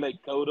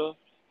eliminate Coda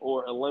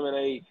or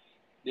eliminate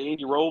the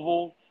Indy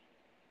Roval,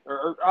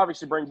 or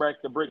obviously bring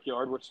back the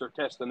Brickyard, which they're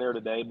testing there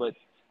today, but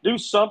do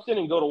something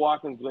and go to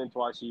Watkins Glen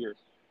twice a year.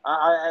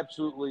 I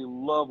absolutely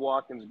love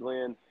Watkins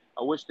Glen.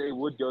 I wish they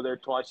would go there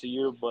twice a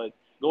year, but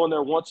going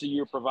there once a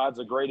year provides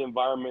a great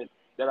environment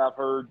that I've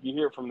heard. You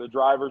hear it from the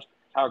drivers,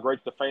 how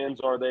great the fans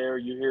are there.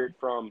 You hear it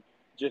from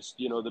just,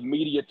 the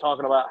media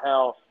talking about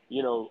how,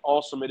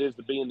 awesome it is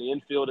to be in the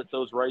infield at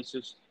those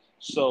races.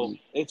 So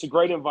it's a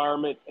great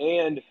environment,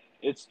 and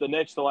it's the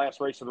next to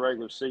last race of the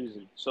regular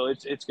season. So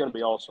it's going to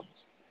be awesome.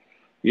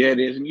 Yeah, it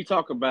is. And you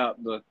talk about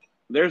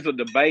there's a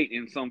debate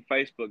in some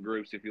Facebook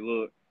groups, if you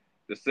look,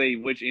 to see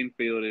which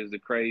infield is the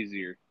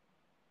crazier,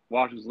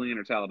 Watkins Glen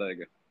or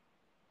Talladega.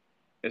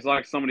 It's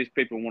like some of these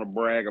people want to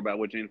brag about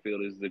which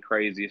infield is the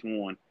craziest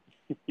one.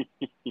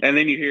 And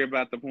then you hear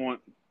about the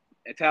point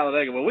at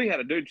Talladega, well, we had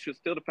a dude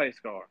steal the pace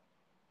car.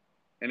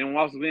 And then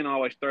Watkins Glen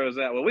always throws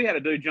out, well, we had a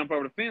dude jump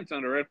over the fence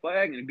under a red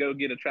flag and go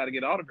try to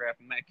get an autograph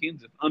from Matt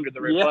Kenseth under the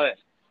red flag.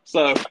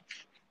 So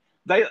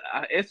I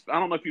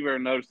don't know if you've ever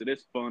noticed it.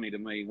 It's funny to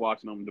me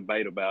watching them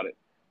debate about it,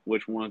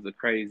 which one's the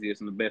craziest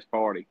and the best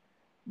party.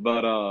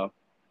 But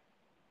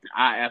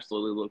I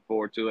absolutely look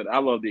forward to it. I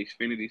love the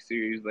Xfinity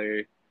Series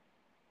there.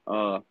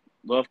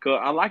 Love Cup.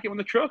 I like it when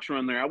the trucks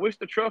run there. I wish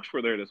the trucks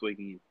were there this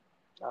weekend.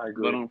 I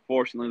agree. But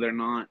unfortunately, they're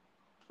not.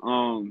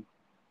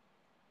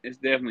 It's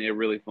definitely a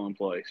really fun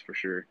place for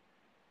sure.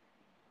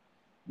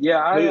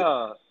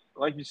 Yeah,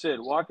 like you said,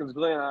 Watkins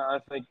Glen, I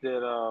think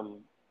that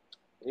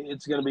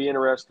it's going to be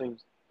interesting.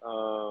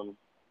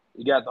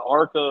 You got the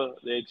ARCA,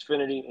 the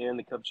Xfinity, and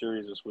the Cup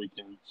Series this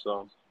weekend.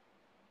 So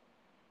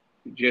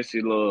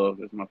Jesse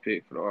Love is my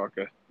pick for the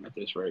ARCA at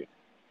this rate.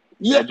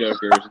 Yeah. That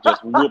joker is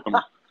just whooping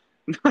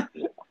them.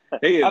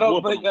 He is I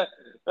don't whooping think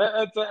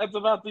that's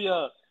about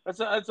the that's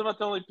about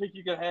the only pick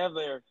you can have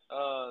there.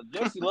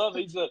 Jesse Love,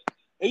 he's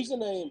a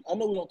name. I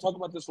know we don't talk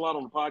about this a lot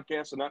on the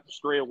podcast, and not to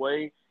stray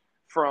away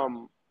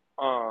from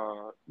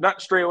our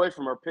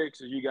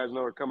picks, as you guys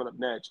know are coming up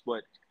next.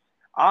 But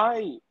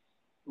I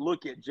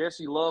look at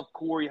Jesse Love,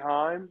 Corey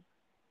Heim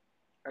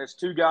as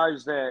two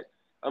guys that,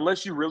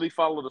 unless you really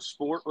follow the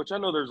sport, which I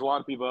know there's a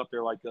lot of people out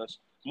there like us,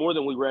 more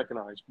than we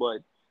recognize, but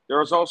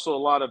there's also a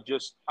lot of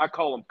just, I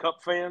call them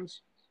Cup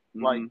fans.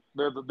 Mm-hmm. Like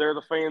they're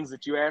the fans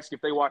that you ask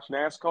if they watch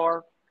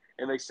NASCAR,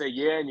 and they say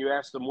yeah, and you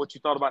ask them what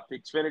you thought about the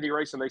Xfinity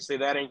race, and they say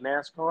that ain't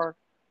NASCAR.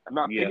 I'm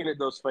not picking at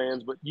those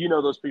fans, but you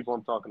know those people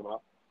I'm talking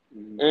about.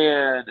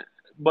 Mm-hmm.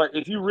 But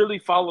if you really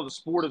follow the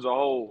sport as a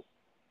whole,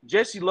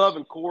 Jesse Love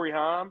and Corey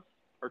Heim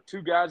are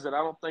two guys that I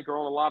don't think are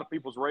on a lot of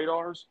people's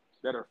radars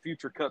that are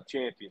future Cup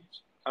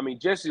champions. I mean,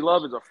 Jesse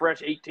Love is a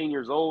fresh 18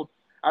 years old.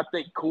 I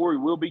think Corey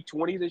will be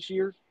 20 this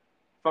year,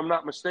 if I'm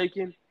not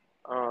mistaken.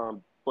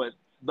 But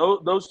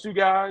those two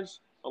guys,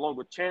 along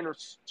with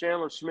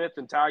Chandler Smith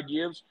and Ty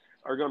Gibbs,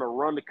 are going to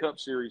run the Cup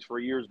Series for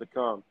years to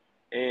come.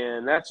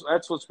 And that's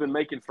what's been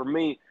making, for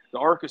me, the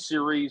ARCA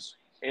Series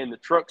and the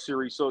Truck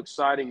Series so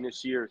exciting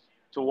this year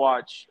to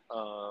watch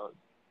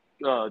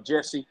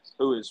Jesse,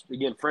 who is,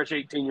 again, fresh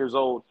 18 years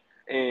old,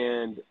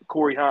 and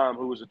Corey Heim,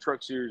 who was a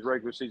Truck Series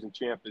regular season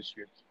champ this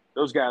year.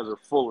 Those guys are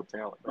full of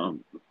talent, man.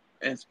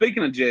 And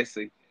speaking of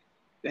Jesse,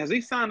 has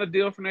he signed a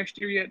deal for next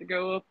year yet to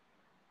go up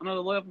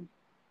another level?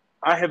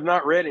 I have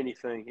not read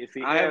anything. If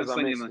he I has,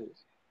 haven't I seen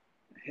missed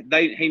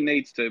it. He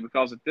needs to,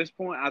 because at this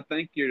point, I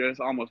think you're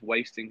just almost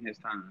wasting his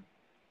time.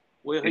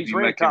 Well, he's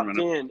ran top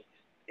 10.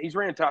 He's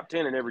ran top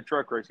 10 in every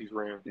truck race he's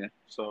ran. Yeah.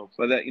 So,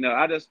 but that,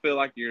 I just feel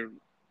like you're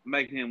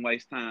making him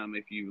waste time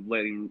if you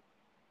let him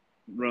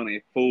run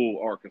a full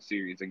ARCA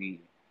series again,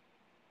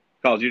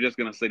 because you're just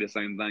going to see the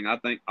same thing. I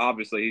think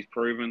obviously he's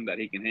proven that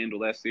he can handle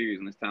that series,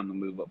 and it's time to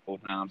move up full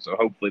time. So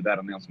hopefully that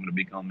announcement will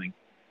be coming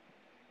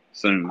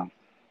soon.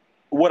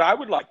 What I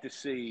would like to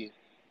see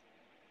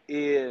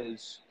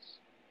is,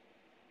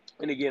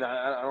 and again,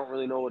 I don't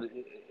really know what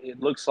it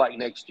looks like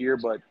next year,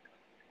 but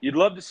you'd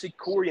love to see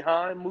Corey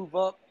Heim move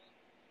up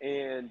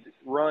and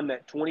run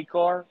that 20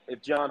 car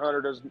if John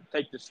Hunter doesn't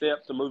take the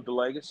step to move to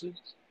Legacy.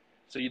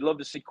 So you'd love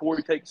to see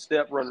Corey take the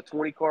step, run a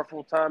 20 car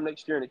full time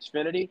next year in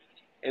Xfinity.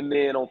 And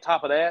then on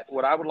top of that,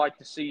 what I would like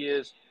to see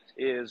is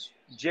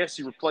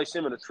Jesse replace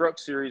him in a truck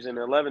series in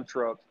an 11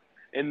 truck,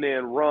 and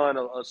then run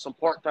some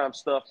part-time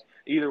stuff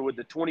either with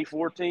the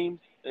 24 team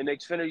in the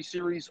Xfinity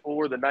series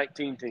or the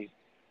 19 team.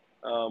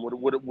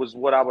 Was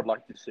what I would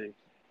like to see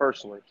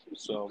personally.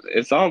 So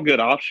it's all good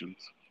options.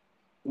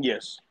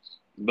 Yes.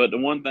 But the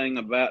one thing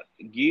about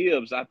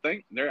Gibbs, I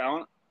think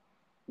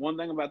one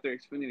thing about their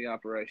Xfinity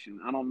operation,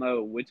 I don't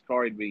know which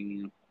car he'd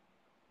be in.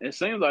 It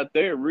seems like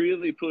they're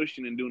really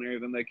pushing and doing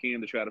everything they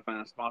can to try to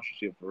find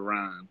sponsorship for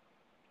Ryan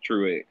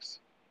Truex.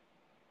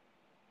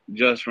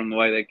 Just from the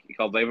way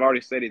because they've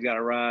already said he's got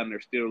a ride and they're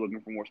still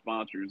looking for more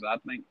sponsors. I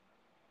think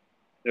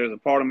there's a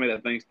part of me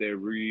that thinks they're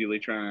really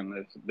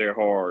trying they're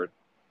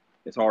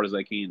as hard as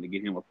they can to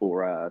get him a full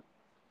ride.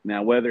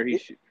 Now, whether he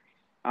should,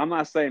 I'm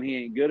not saying he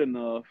ain't good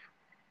enough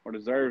or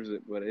deserves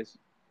it, but it's,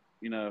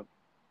 you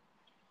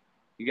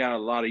got a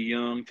lot of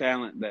young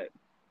talent that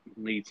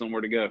need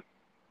somewhere to go.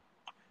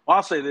 Well,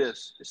 I'll say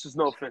this. This is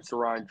no offense to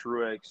Ryan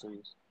Truex, and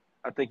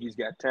I think he's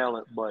got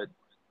talent, but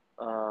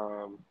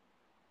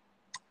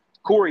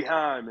Corey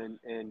Heim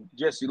and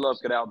Jesse Love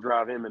could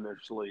outdrive him in their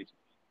sleep.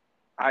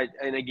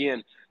 And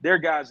again, they're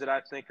guys that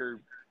I think are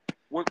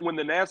when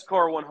the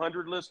NASCAR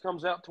 100 list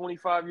comes out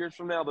 25 years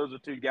from now, those are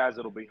two guys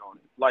that'll be on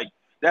it. Like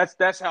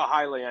that's how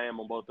highly I am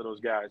on both of those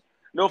guys.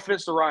 No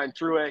offense to Ryan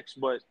Truex,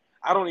 but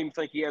I don't even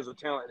think he has the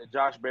talent that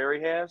Josh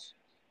Berry has.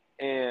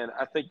 And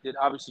I think that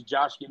obviously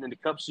Josh getting into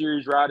Cup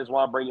Series ride is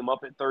why I bring him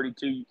up at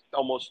 32,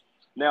 almost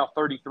now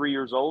 33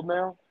 years old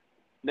now,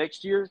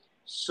 next year.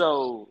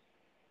 So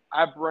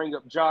I bring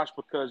up Josh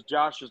because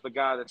Josh is the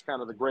guy that's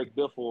kind of the Greg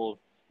Biffle of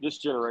this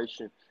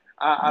generation.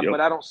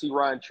 But I don't see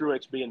Ryan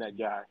Truex being that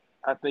guy.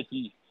 I think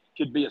he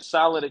could be a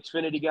solid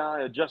Xfinity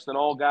guy, a Justin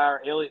Allgaier,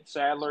 Elliott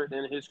Sadler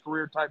in his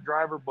career type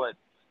driver. But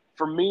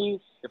for me,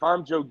 if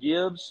I'm Joe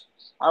Gibbs,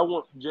 I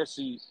want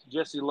Jesse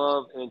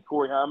Love and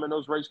Corey Heim in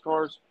those race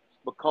cars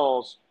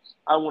because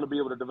I want to be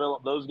able to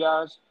develop those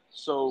guys.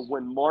 So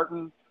when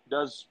Martin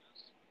does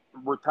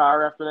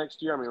retire after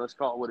next year, I mean, let's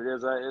call it what it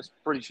is. It's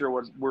pretty sure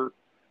what we're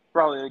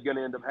probably going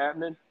to end up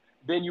happening.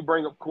 Then you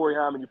bring up Corey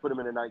Heim and you put him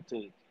in a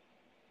 19,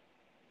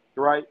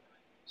 right?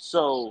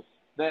 So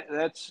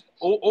that's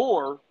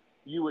or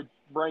you would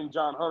bring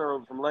John Hunter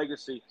over from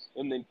Legacy,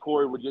 and then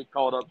Corey would get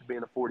called up to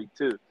being a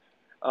 42.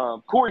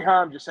 Corey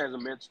Heim just has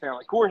immense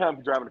talent. Corey Heim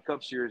could drive in a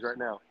Cup Series right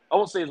now. I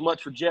won't say as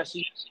much for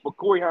Jesse, but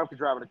Corey Heim could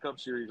drive in a Cup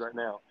Series right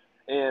now.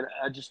 And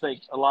I just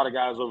think a lot of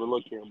guys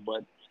overlook him.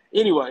 But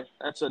anyway,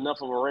 that's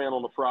enough of a rant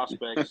on the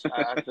prospects.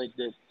 I think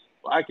that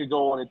I could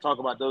go on and talk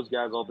about those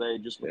guys all day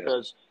just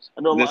because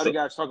I know a lot of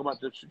guys talk about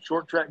the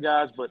short track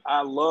guys, but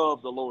I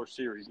love the lower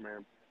series,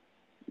 man.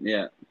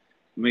 Yeah,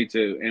 me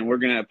too. And we're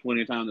going to have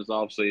plenty of time this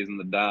offseason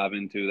to dive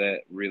into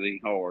that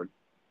really hard.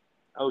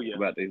 Oh, yeah.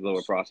 About these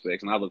lower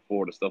prospects. And I look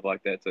forward to stuff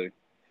like that too.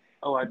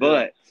 Oh, I do.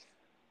 But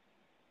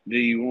do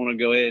you want to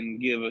go ahead and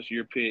give us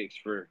your picks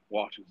for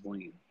Washington's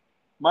win?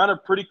 Mine are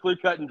pretty clear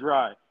cut and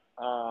dry.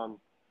 I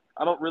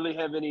don't really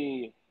have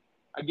any,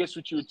 I guess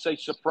what you would say,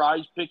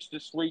 surprise picks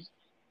this week.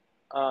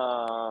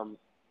 Like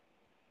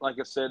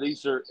I said,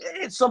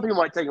 some people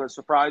might take them as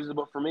surprises,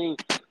 but for me,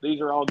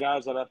 these are all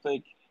guys that I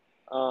think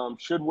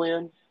should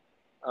win,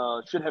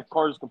 should have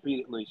cars to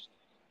compete at least.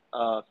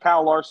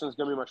 Kyle Larson is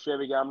going to be my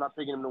Chevy guy. I'm not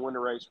picking him to win the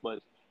race,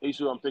 but he's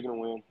who I'm picking to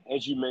win.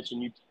 As you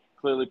mentioned, you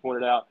clearly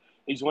pointed out,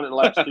 he's won it the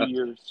last 2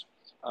 years.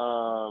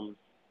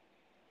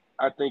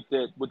 I think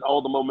that with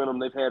all the momentum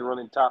they've had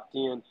running top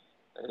 10,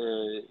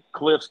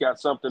 Cliff's got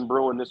something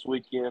brewing this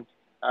weekend.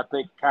 I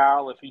think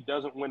Kyle, if he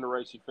doesn't win the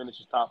race, he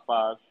finishes top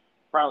 5,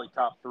 probably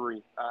top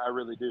 3. I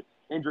really do.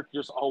 Hendrick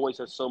just always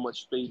has so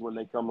much speed when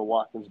they come to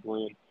Watkins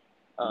Glen.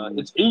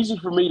 It's easy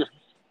for me to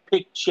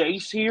pick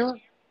Chase here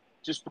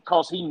just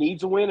because he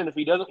needs a win, and if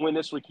he doesn't win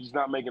this week, he's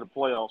not making the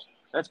playoffs.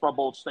 That's my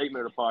bold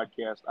statement of the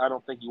podcast. I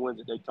don't think he wins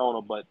at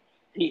Daytona, but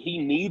he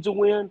needs a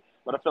win.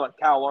 But I feel like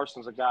Kyle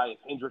Larson's a guy, if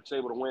Hendrick's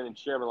able to win in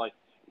Chevrolet,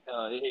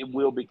 it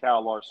will be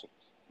Kyle Larson.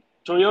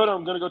 Toyota,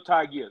 I'm going to go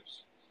Ty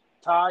Gibbs.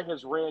 Ty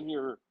has ran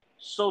here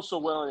so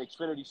well in the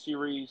Xfinity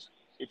Series.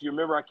 If you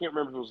remember, I can't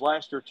remember if it was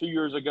last year or 2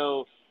 years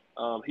ago,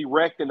 he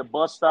wrecked in the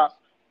bus stop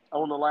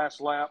on the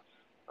last lap.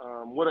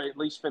 Would have at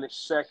least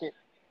finished second,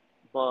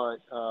 but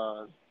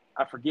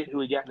I forget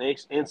who he got in the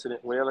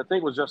incident with. I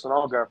think it was Justin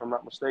Allgaier, if I'm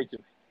not mistaken.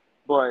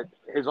 But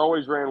has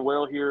always ran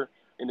well here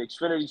in the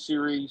Xfinity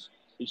Series.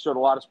 He showed a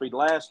lot of speed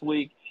last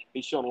week.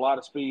 He's shown a lot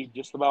of speed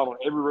just about on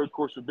every road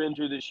course we've been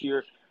to this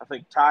year. I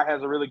think Ty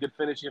has a really good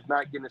finish, if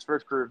not getting his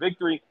first career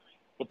victory.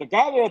 But the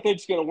guy that I think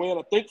is going to win,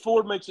 I think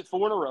Ford makes it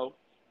 4 in a row.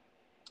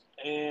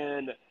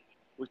 And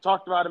we've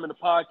talked about him in the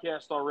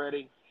podcast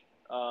already.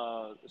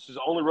 This is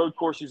the only road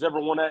course he's ever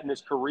won at in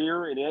his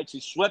career, and he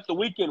actually swept the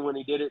weekend when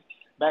he did it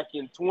back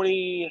in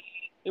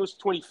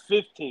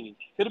 2015.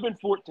 Could have been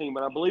 14,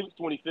 but I believe it's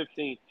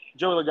 2015.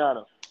 Joey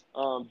Logano.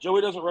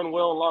 Joey doesn't run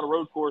well on a lot of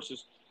road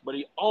courses, but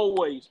he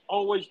always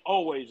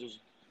is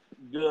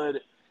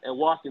good at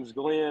Watkins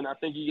Glen. I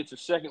think he gets a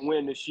second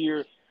win this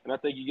year, and I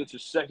think he gets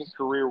his second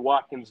career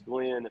Watkins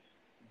Glen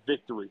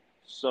victory.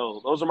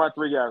 So those are my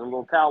 3 guys. I'm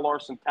going Kyle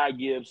Larson, Ty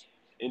Gibbs,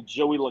 and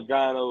Joey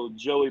Logano,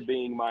 Joey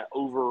being my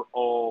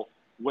overall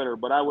winner.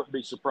 But I wouldn't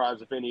be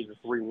surprised if any of the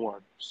 3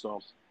 won.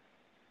 So,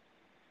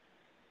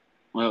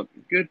 well,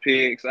 good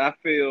picks. I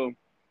feel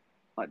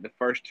like the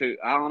first 2,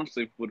 I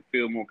honestly would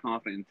feel more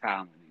confident in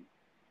Ty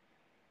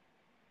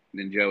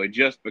than Joey,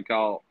 just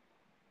because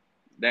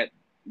that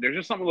there's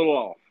just something a little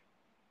off.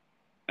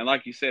 And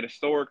like you said,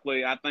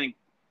 historically, I think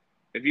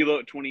if you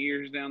look 20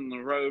 years down the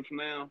road from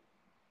now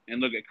and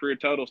look at career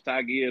totals,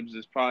 Ty Gibbs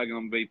is probably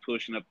going to be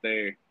pushing up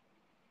there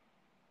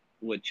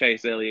with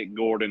Chase Elliott,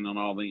 Gordon, and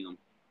all them.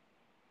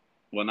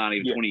 Well, not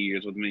even 20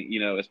 years with me,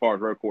 as far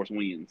as road course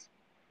wins.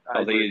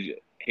 Because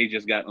he's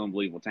just got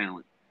unbelievable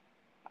talent.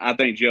 I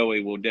think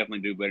Joey will definitely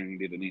do better than he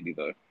did in Indy,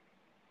 though.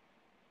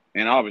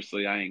 And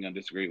obviously, I ain't going to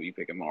disagree with you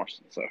picking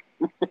Larson. So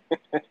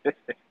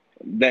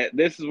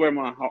this is where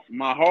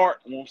my heart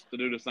wants to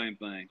do the same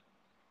thing.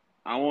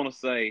 I want to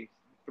say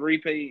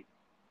three-peat.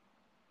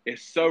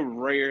 It's so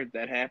rare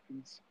that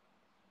happens.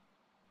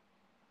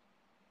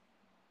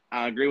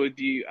 I agree with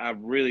you. I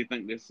really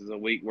think this is a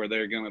week where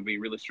they're going to be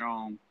really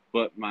strong.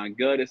 But my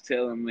gut is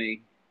telling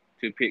me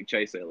to pick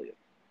Chase Elliott.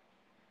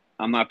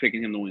 I'm not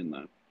picking him to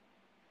win,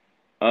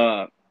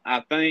 though.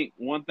 I think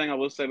one thing I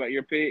will say about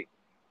your pick,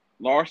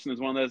 Larson is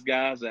one of those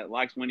guys that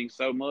likes winning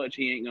so much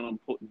he ain't going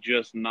to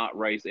just not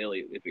race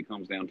Elliott if it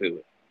comes down to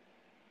it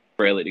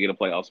for Elliott to get a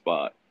playoff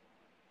spot.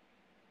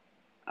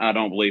 I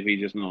don't believe he's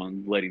just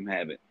going to let him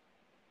have it.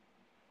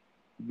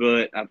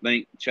 But I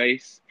think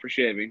Chase for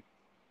Chevy.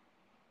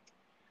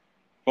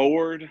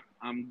 Ford,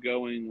 I'm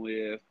going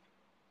with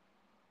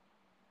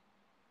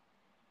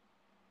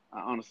 – I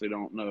honestly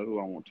don't know who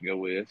I want to go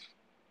with.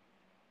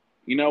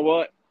 You know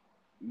what?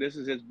 This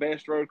is his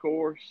best road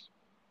course.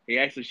 He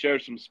actually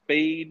showed some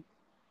speed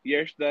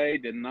yesterday,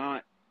 did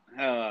not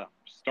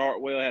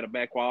start well, had a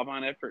bad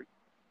qualifying effort.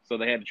 So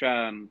they had to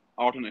try an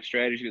alternate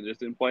strategy that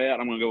just didn't play out.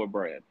 I'm going to go with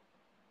Brad.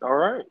 All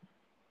right.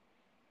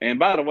 And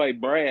by the way,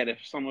 Brad, if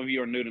some of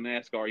you are new to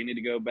NASCAR, you need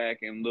to go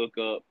back and look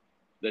up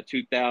the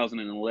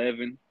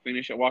 2011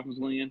 finish at Watkins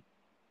Glen.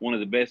 One of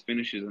the best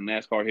finishes in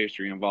NASCAR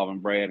history involving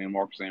Brad and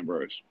Marcus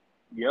Ambrose.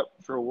 Yep,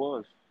 sure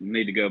was. You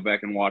need to go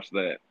back and watch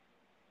that.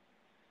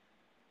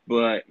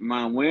 But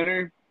my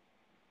winner,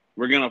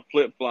 we're going to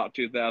flip-flop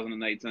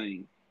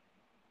 2018.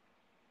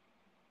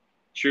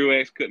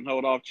 Truex couldn't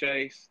hold off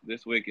Chase.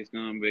 This week it's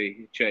going to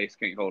be Chase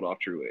can't hold off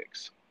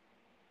Truex.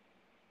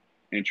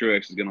 And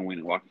Truex is going to win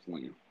at Watkins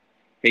Glen.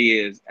 He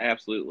is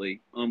absolutely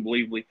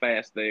unbelievably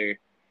fast there.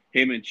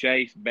 Him and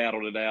Chase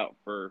battled it out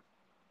for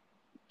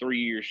 3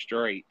 years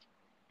straight.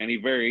 And he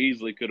very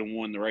easily could have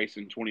won the race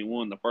in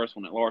 21, the first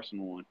one that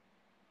Larson won.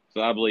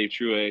 So I believe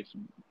Truex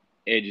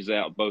edges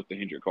out both the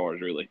Hendrick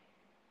cars, really,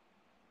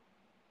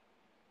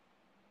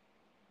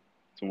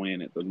 to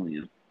win at the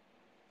Glen.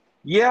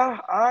 Yeah,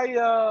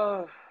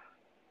 I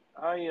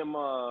am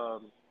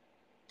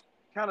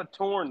kind of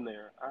torn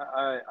there.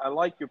 I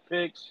like your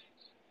picks.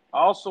 I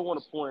also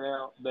want to point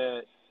out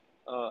that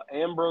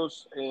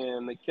Ambrose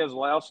and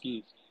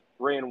Keselowski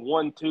ran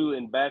 1-2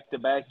 in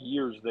back-to-back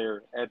years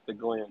there at the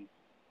Glen.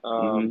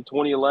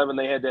 2011,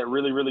 they had that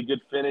really, really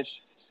good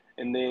finish.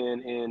 And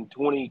then in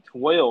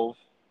 2012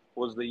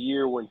 was the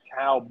year when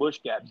Kyle Busch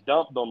got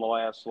dumped on the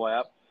last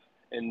lap.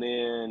 And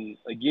then,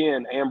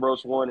 again,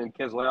 Ambrose won and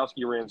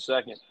Keselowski ran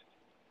second.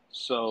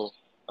 So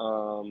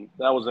that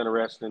was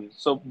interesting.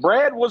 So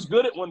Brad was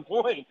good at one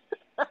point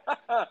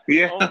on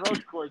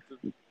road courses.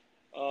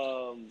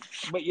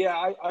 But,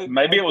 yeah,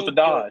 maybe it was the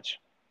Dodge.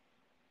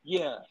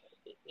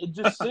 It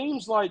just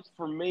seems like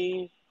for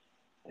me,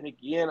 and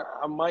again,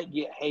 I might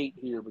get hate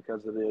here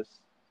because of this.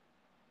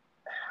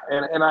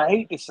 And I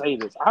hate to say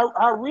this.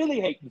 I really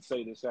hate to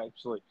say this,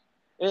 actually.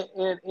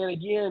 And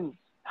again,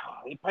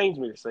 it pains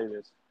me to say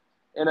this.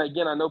 And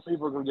again, I know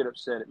people are going to get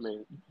upset at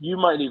me. You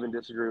might even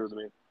disagree with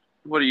me.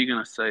 What are you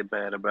going to say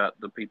bad about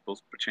the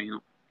People's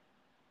Champ?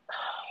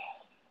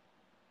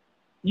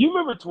 You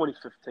remember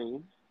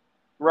 2015,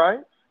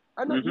 right?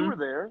 I know you were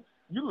there.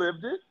 You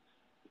lived it.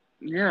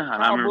 Yeah,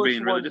 and I remember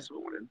being really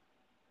disappointed.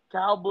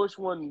 Kyle Busch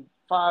won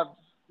 4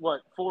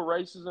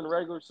 races in the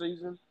regular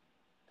season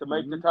to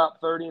make the Mm-hmm.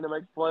 top 30 and to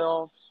make the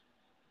playoffs.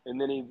 And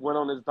then he went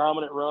on his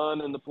dominant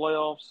run in the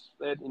playoffs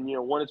and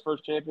won his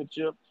first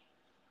championship.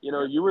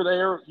 Yep. You were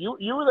there.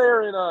 You were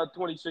there in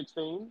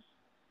 2016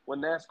 when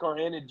NASCAR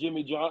handed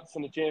Jimmy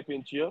Johnson the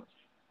championship,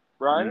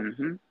 right?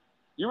 Mm-hmm.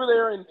 You were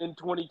there in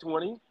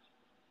 2020.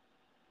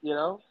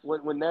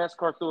 When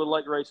NASCAR threw a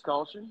late race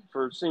caution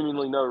for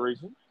seemingly no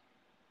reason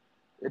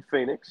at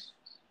Phoenix.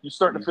 You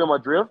starting to feel my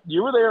drift?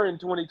 You were there in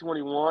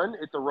 2021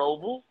 at the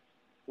Roval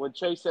when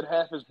Chase had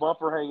half his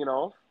bumper hanging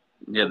off.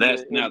 Yeah,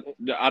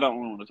 I don't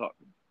want to talk.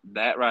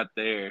 That right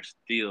there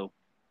still.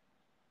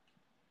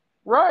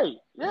 Right.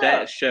 Yeah.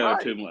 That showed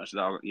right. too much,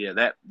 dog.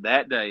 Yeah,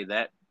 that day,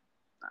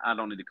 I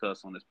don't need to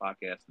cuss on this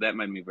podcast. That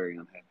made me very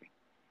unhappy.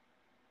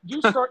 You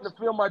starting to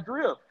feel my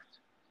drift.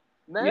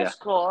 Yeah.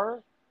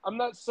 NASCAR, I'm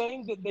not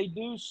saying that they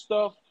do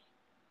stuff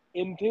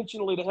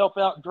intentionally to help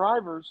out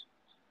drivers.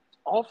 It's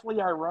awfully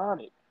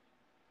ironic.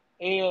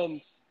 And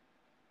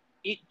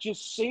it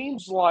just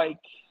seems like,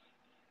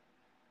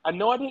 I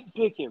know I didn't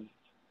pick him,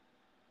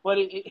 but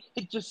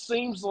it just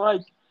seems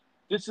like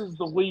this is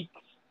the week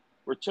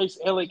where Chase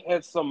Elliott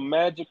has some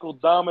magical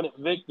dominant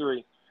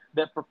victory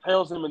that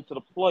propels him into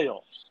the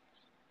playoffs.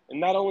 And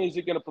not only is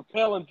it going to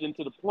propel him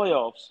into the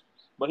playoffs,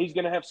 but he's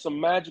going to have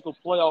some magical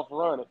playoff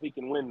run if he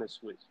can win this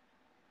week.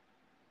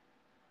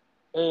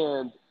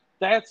 And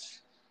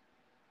that's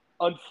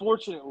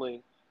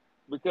unfortunately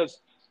because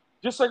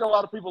just like a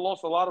lot of people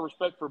lost a lot of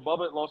respect for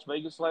Bubba at Las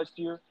Vegas last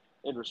year,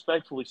 and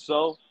respectfully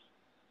so,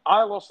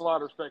 I lost a lot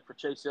of respect for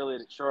Chase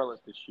Elliott at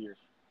Charlotte this year.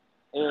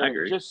 I And it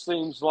agree. just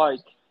seems like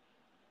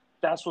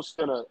that's what's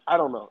going to – I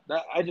don't know.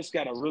 I just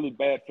got a really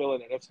bad feeling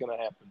that that's going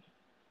to happen.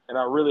 And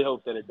I really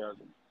hope that it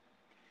doesn't.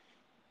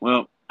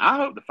 Well, I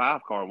hope the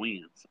 5-car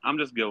wins. I'm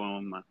just going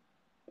on my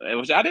 –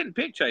 I didn't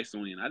pick Chase to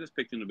win. I just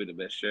picked him to be the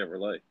best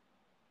Chevrolet.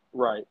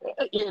 Right.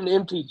 And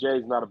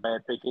MTJ is not a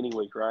bad pick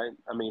anyway, right?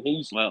 I mean,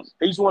 he's one of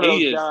he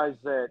those is, guys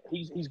that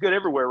he's good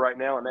everywhere right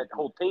now, and that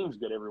whole team's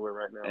good everywhere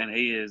right now. and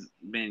he has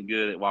been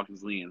good at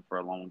Watkins Glen for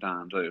a long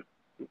time, too.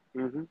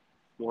 Mm-hmm.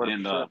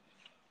 100%.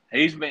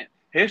 And he's been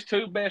 – his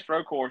 2 best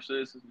road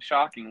courses,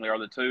 shockingly, are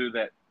the 2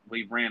 that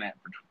we've ran at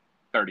for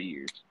 30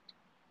 years.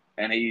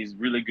 And he's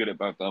really good at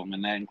both of them,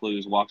 and that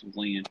includes Watkins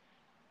Glen.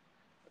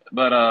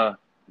 But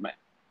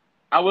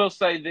I will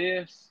say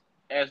this.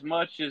 As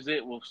much as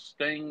it will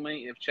sting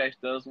me if Chase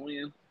does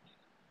win,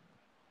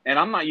 and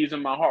I'm not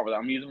using my heart with it,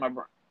 I'm using my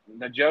brain.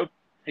 The joke,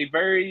 he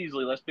very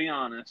easily, let's be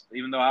honest,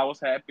 even though I was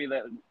happy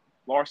that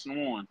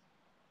Larson won,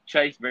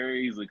 Chase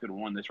very easily could have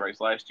won this race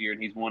last year,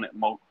 and he's won it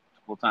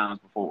multiple times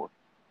before.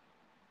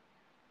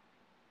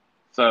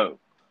 So,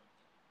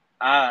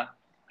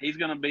 he's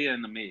going to be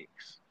in the mix.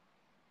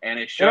 And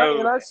it showed.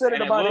 And I said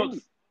it about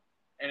Indy.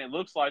 And it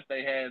looks like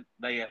they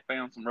have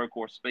found some road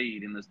course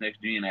speed in this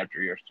next gen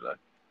after yesterday.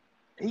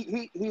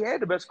 He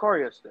had the best car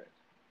yesterday.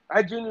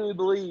 I genuinely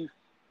believe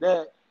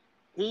that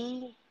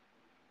he,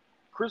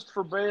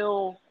 Christopher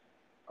Bell,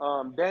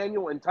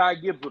 Daniel, and Ty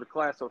Gibbs were the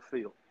class of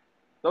field.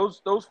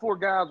 Those 4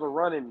 guys were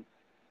running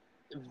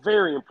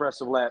very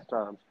impressive lap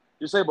times.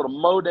 Just able to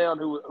mow down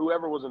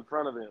whoever was in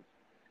front of them.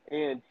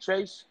 And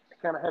Chase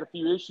kind of had a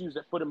few issues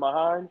that put him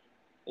behind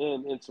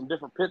in some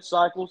different pit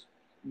cycles,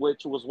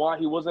 which was why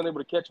he wasn't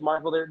able to catch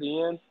Michael there at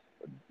the end.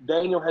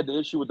 Daniel had the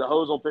issue with the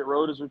hose on pit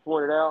road, as we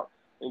pointed out.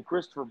 And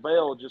Christopher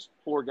Bell, just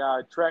poor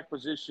guy, track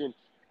position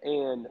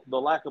and the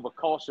lack of a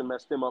caution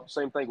messed him up.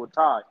 Same thing with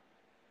Ty.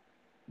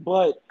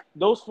 But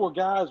those 4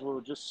 guys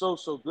were just so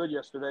good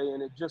yesterday,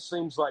 and it just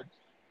seems like,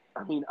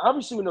 I mean,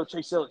 obviously we know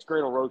Chase Elliott's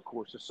great on road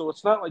courses, so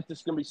it's not like this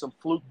is going to be some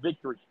fluke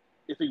victory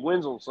if he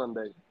wins on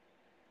Sunday.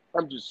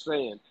 I'm just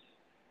saying.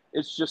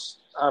 It's just,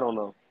 I don't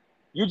know.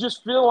 You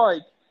just feel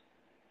like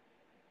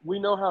we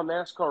know how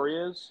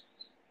NASCAR is.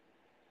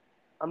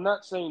 I'm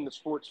not saying the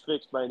sport's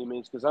fixed by any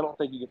means because I don't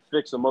think you can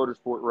fix a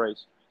motorsport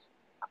race.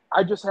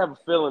 I just have a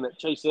feeling that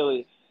Chase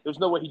Elliott, there's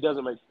no way he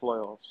doesn't make the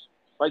playoffs.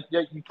 Like,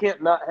 you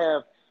can't not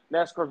have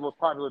NASCAR's most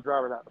popular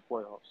driver not in the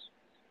playoffs.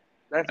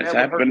 That would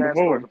hurt NASCAR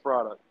before. as a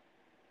product.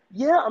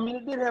 Yeah, I mean,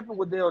 it did happen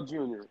with Dale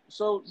Jr.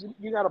 So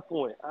you got a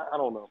point. I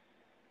don't know.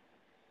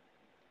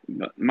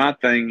 But my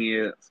thing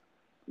is,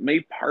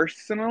 me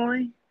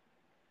personally,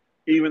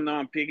 even though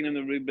I'm picking him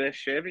to be best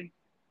Chevy,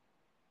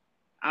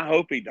 I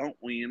hope he don't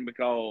win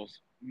because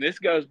this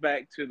goes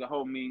back to the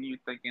whole me and you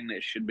thinking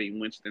that should be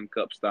Winston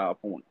Cup style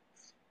points.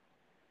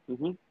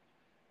 Mm-hmm.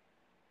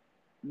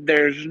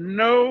 There's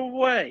no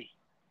way.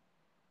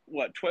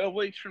 12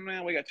 weeks from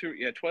now? We got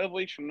 12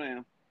 weeks from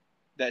now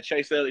that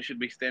Chase Elliott should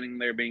be standing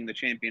there being the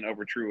champion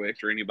over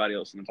Truex or anybody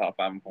else in the top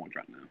 5 in points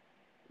right now.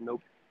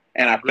 Nope.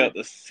 And I felt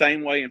the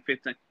same way in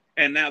 15.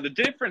 And now the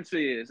difference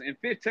is in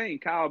 15,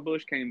 Kyle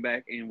Busch came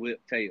back and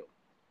whipped tail.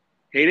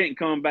 He didn't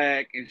come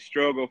back and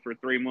struggle for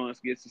 3 months,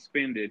 get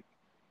suspended,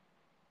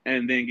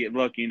 and then get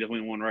lucky and just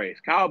win 1 race.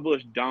 Kyle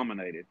Busch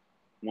dominated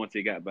once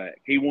he got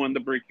back. He won the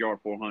Brickyard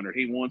 400.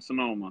 He won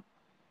Sonoma.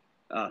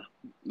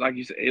 Like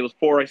you said, it was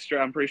 4 race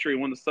stretch. I'm pretty sure he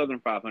won the Southern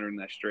 500 in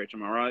that stretch.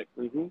 Am I right?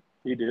 Mm-hmm.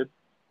 He did.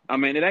 I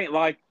mean, it ain't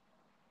like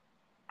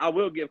I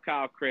will give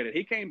Kyle credit.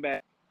 He came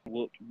back and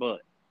whooped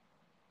butt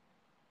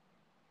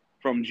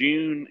from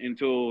June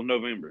until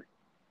November.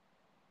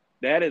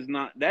 That is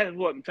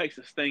what takes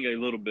the sting a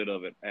little bit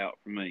of it out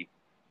for me.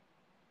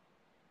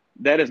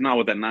 That is not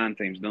what that 9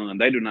 team's done.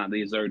 They do not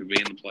deserve to be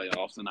in the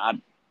playoffs, and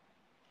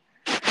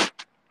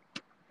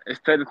it's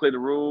technically the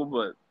rule,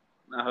 but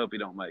I hope he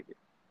don't make it.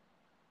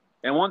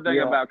 And one thing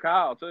about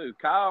Kyle too,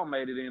 Kyle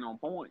made it in on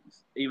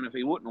points, even if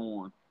he wouldn't have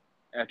won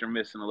after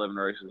missing 11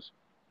 races.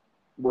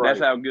 Right.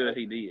 That's how good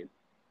he did.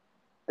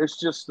 It's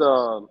just,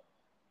 I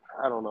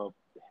don't know.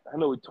 I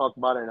know we talk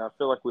about it, and I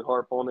feel like we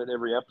harp on it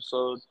every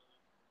episode.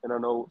 And I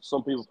know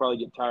some people probably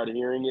get tired of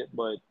hearing it,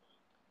 but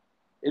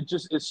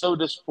it's so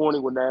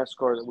disappointing with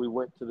NASCAR that we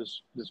went to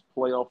this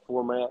playoff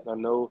format. And I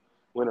know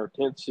we're in our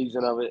 10th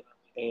season of it,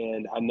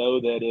 and I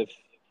know that if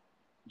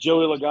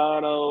Joey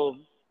Logano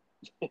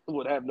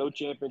would have no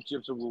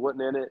championships if we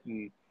wasn't in it,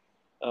 and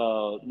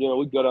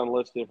we'd go down the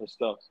list of different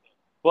stuff.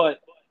 But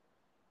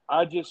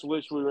I just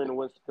wish we were in the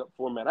Winston Cup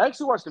format. I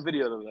actually watched the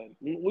video of that.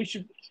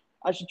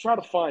 I should try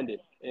to find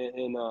it,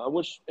 and I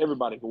wish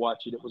everybody could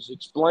watch it. It was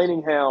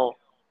explaining how,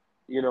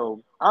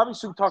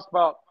 obviously we talked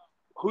about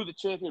who the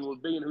champion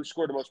would be and who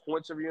scored the most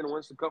points every year in the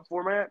Winston Cup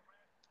format.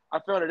 I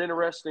found it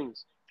interesting.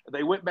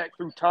 They went back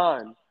through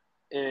time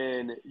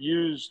and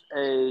used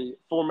a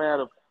format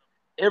of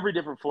every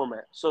different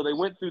format. So they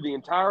went through the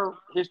entire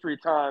history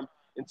of time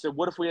and said,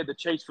 what if we had to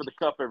chase for the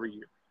cup every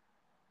year?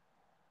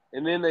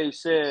 And then they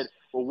said,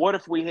 well, what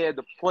if we had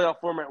the playoff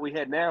format we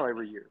had now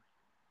every year?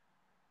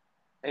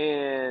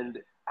 And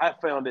I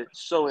found it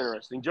so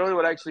interesting. Joey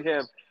would actually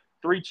have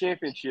 3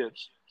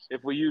 championships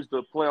if we used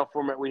the playoff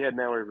format we had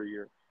now every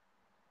year.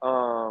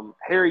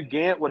 Harry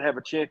Gant would have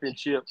a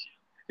championship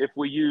if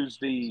we used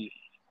the,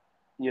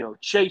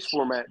 chase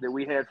format that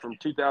we had from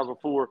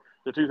 2004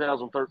 to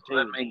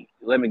 2013.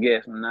 Let me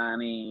guess,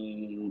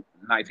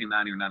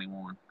 1990 or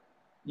 91.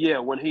 Yeah,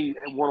 when he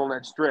won on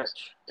that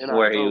stretch.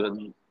 Where he was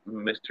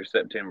Mr.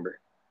 September.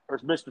 Or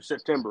Mr.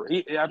 September.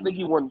 I think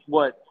he won,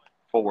 what?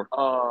 4.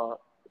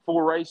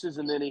 4 races,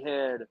 and then he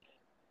had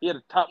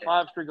a top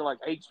 5 streak of like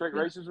 8 straight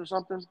races or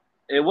something.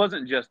 It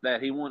wasn't just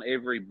that. He won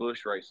every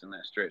Busch race in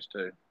that stretch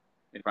too,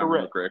 if I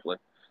remember correctly.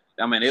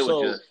 I mean, it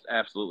was just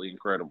absolutely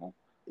incredible.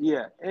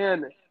 Yeah,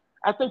 and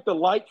I think the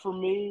light for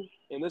me,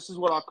 and this is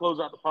what I'll close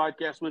out the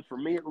podcast with, for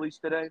me at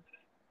least today,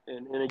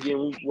 and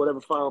again,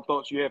 whatever final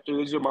thoughts you have to,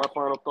 these are my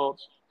final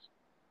thoughts.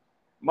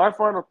 My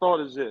final thought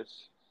is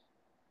this.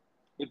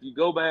 If you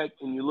go back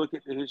and you look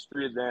at the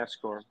history of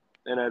NASCAR,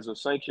 and as a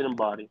sanctioning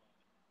body,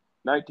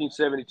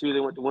 1972,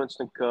 they went to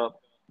Winston Cup.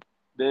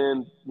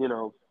 Then,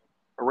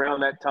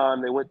 around that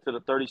time, they went to the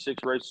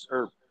 36 race,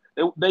 or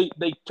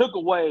they took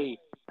away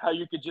how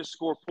you could just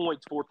score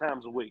points 4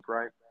 times a week,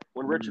 right?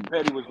 When Richard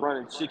Petty was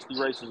running 60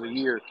 races a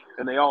year,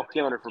 and they all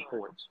counted for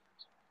points.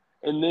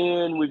 And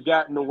then we've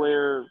gotten to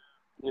where,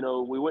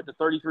 we went to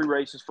 33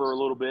 races for a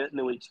little bit, and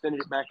then we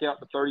extended it back out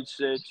to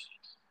 36.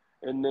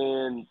 And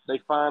then they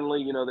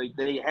finally,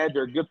 they had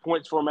their good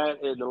points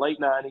format in the late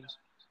 90s.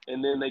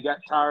 And then they got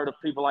tired of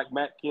people like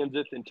Matt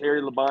Kenseth and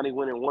Terry Labonte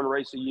winning 1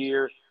 race a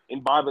year,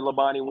 and Bobby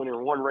Labonte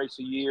winning 1 race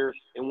a year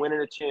and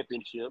winning a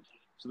championship.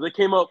 So they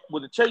came up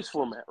with a chase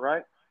format,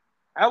 right?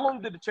 How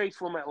long did the chase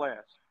format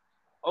last?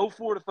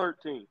 04 to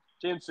 13,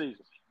 10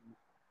 seasons.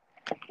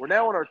 We're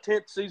now in our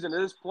 10th season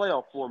of this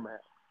playoff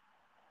format.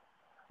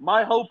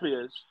 My hope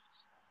is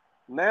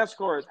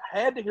NASCAR has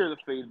had to hear the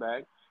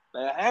feedback.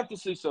 They have to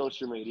see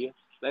social media.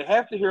 They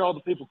have to hear all the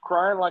people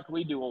crying like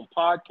we do on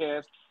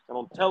podcasts and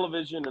on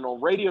television and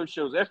on radio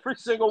shows every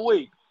single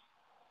week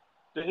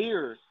to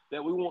hear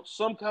that we want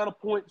some kind of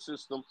point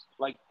system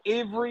like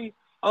every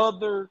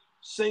other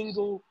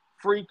single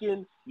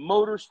freaking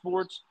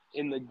motorsports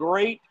in the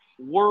great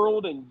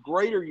world and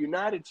greater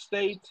United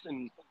States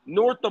and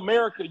North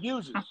America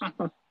uses.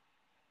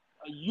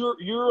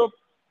 Europe,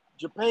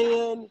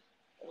 Japan,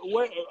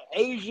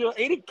 Asia,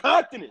 any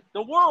continent,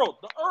 the world,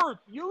 the earth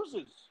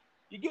uses.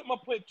 You get my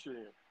picture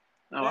here.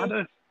 Oh, I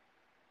do.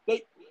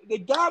 They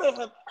gotta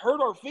have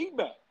heard our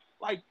feedback.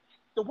 Like,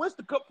 the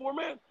Winston Cup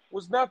format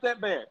was not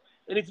that bad.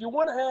 And if you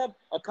want to have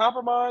a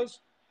compromise,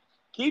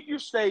 keep your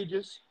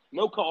stages,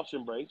 no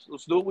caution breaks.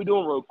 Let's do what we do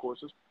on road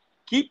courses.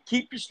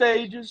 Keep your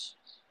stages,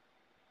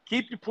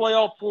 keep your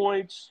playoff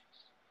points,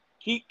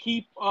 keep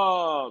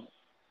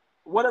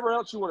whatever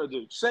else you want to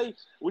do. Say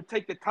we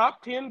take the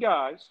top 10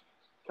 guys,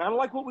 kind of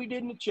like what we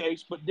did in the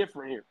chase, but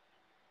different here.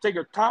 Take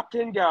our top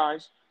 10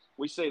 guys.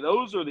 We say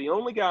those are the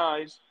only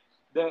guys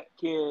that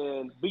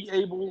can be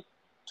able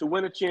to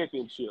win a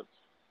championship.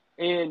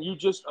 And you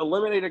just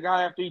eliminate a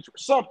guy after each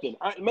something.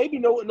 Maybe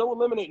no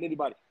eliminating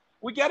anybody.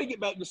 We got to get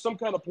back to some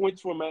kind of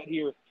points format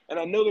here. And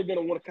I know they're going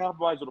to want to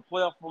compromise with a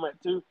playoff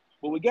format too.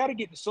 But we got to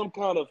get to some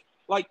kind of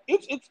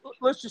it's.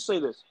 Let's just say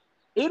this: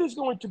 it is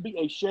going to be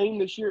a shame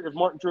this year if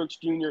Martin Truex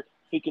Jr. if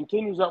he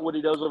continues out what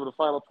he does over the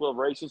final 12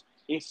 races,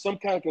 it's some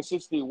kind of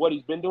consistency of what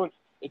he's been doing.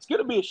 It's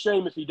going to be a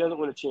shame if he doesn't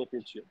win a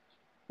championship,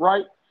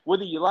 right?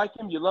 Whether you like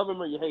him, you love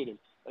him, or you hate him.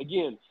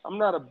 Again, I'm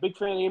not a big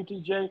fan of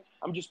MTJ.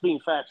 I'm just being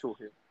factual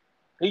here.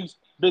 He's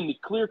been the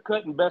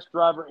clear-cut and best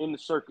driver in the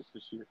circuit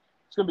this year.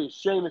 It's going to be a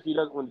shame if he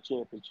doesn't win the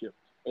championship.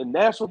 And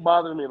that's what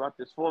bothers me about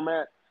this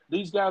format.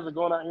 These guys are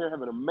going out here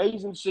having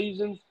amazing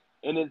seasons,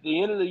 and at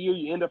the end of the year,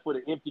 you end up with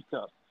an empty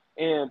cup.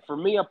 And for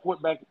me, I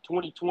point back to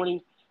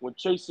 2020 when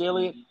Chase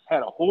Elliott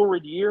had a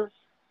horrid year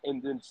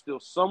and then still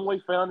some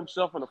way found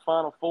himself in the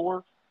Final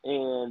Four.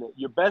 And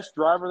your best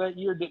driver that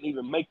year didn't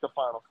even make the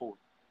Final Four.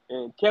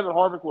 And Kevin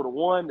Harvick would have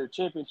won the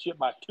championship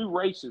by 2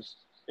 races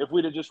if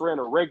we'd have just ran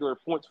a regular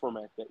points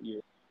format that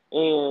year.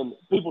 And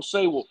people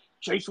say, well,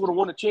 Chase would have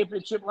won the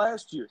championship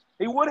last year.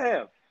 He would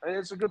have. And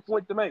it's a good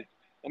point to make.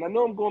 And I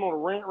know I'm going on a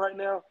rant right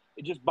now.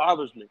 It just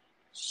bothers me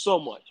so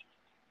much.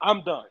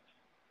 I'm done.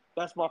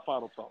 That's my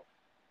final thought.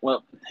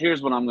 Well,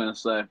 here's what I'm going to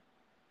say.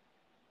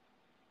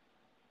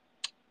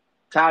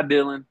 Ty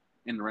Dillon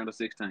in the round of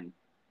 16.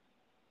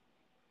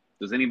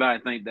 Does anybody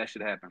think that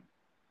should happen?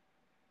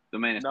 The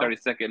man is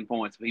 32nd in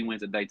points. If he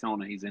wins at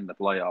Daytona, he's in the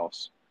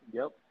playoffs.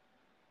 Yep.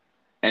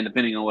 And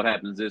depending on what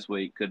happens this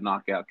week, could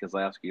knock out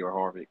Keselowski or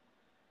Harvick.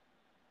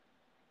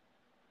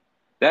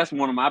 That's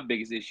one of my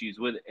biggest issues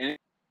with it. And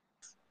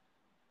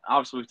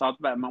obviously, we've talked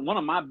about it. One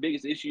of my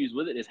biggest issues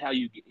with it is how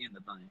you get in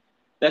the thing.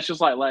 That's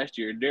just like last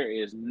year. There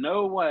is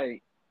no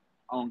way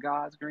on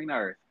God's green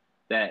earth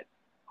that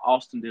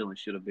Austin Dillon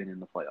should have been in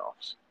the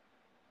playoffs.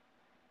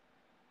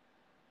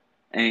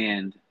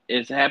 And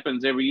it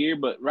happens every year,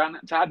 but right now,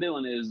 Ty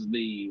Dillon is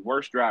the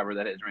worst driver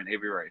that has ran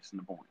every race in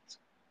the points.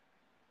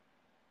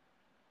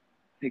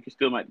 He can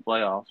still make the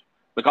playoffs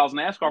because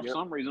NASCAR, for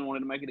some reason, wanted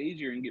to make it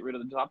easier and get rid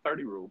of the top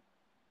 30 rule.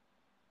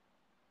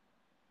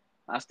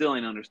 I still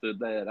ain't understood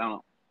that.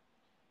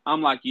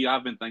 I'm like you.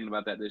 I've been thinking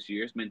about that this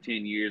year. It's been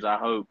 10 years. I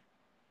hope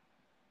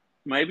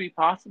maybe,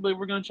 possibly,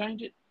 we're going to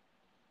change it.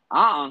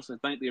 I honestly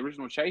think the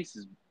original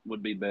chases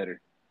would be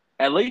better.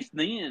 At least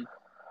then,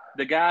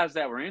 the guys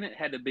that were in it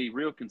had to be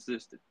real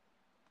consistent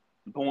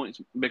in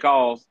points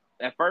because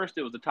at first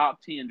it was the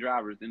top 10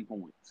 drivers in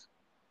points.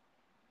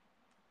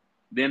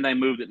 Then they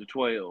moved it to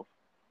 12,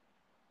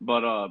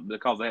 but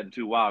because they had the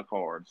 2 wild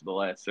cards the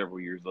last several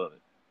years of it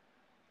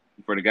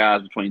for the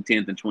guys between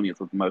 10th and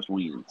 20th with the most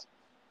wins.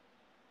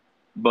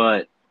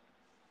 But,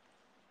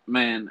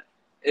 man,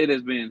 it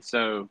has been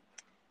so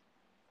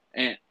 –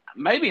 and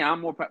maybe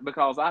I'm more –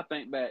 because I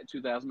think back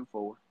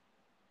 2004,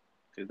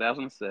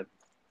 2007,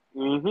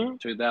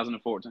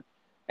 2014.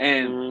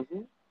 And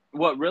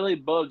what really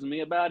bugs me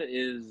about it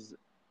is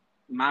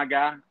my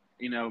guy,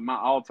 my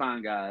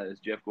all-time guy is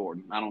Jeff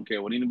Gordon. I don't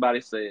care what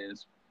anybody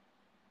says.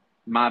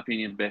 My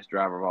opinion, best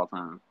driver of all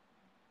time.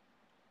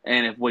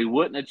 And if we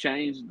wouldn't have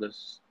changed the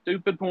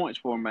stupid points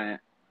format,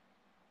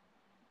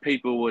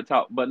 people would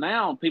talk. But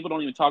now people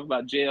don't even talk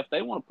about Jeff.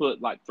 They want to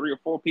put like 3 or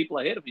 4 people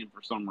ahead of him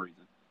for some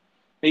reason.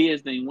 He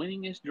is the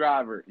winningest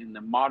driver in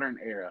the modern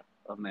era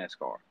of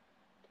NASCAR.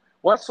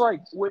 Well, it's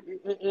like,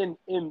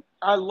 and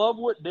I love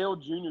what Dale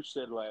Jr.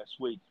 said last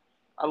week.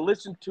 I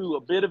listened to a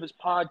bit of his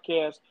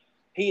podcast.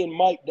 He and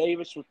Mike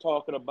Davis were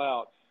talking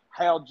about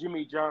how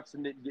Jimmy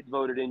Johnson didn't get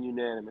voted in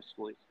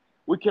unanimously.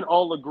 We can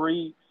all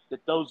agree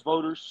that those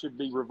voters should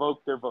be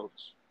revoked their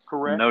votes,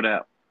 correct? No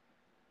doubt.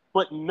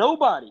 But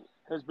nobody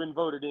has been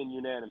voted in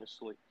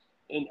unanimously.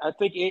 And I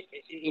think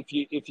if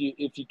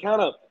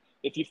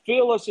you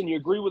feel us and you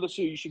agree with us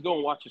here, you should go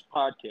and watch his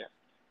podcast.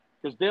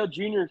 Because Dale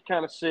Jr.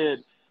 kind of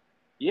said,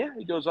 yeah,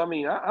 he goes, I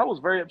was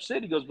very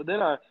upset. He goes, but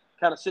then I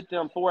kind of sit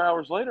down 4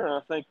 hours later and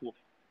I think, well,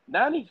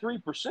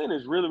 93%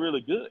 is really,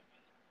 really good.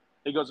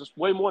 He goes, it's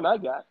way more than I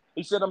got.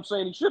 He said, I'm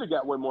saying he should have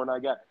got way more than I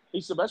got.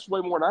 He said, that's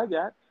way more than I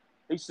got.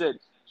 He said,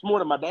 it's more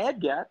than my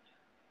dad got.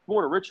 It's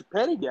more than Richard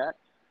Petty got.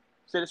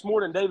 He said, it's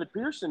more than David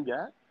Pearson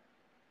got.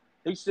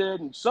 He said,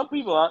 and some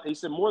people out, he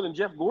said, more than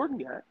Jeff Gordon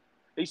got.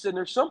 He said,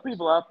 there's some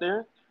people out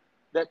there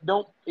that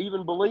don't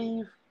even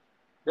believe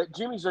that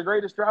Jimmy's the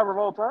greatest driver of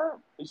all time.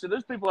 He said,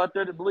 there's people out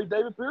there that believe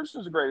David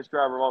Pearson's the greatest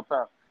driver of all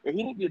time. And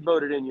he didn't get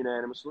voted in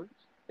unanimously.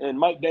 And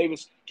Mike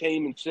Davis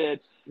came and said,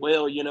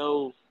 well,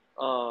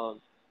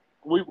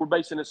 we're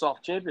basing this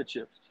off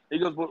championships. He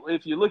goes, well,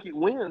 if you look at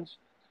wins,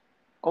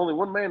 only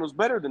one man was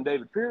better than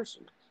David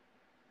Pearson.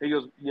 He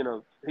goes,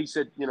 he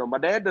said, my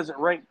dad doesn't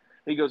rank.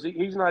 He goes,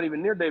 he's not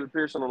even near David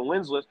Pearson on the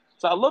wins list.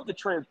 So I love the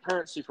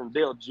transparency from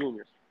Dale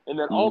Jr. And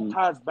that all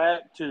ties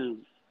back to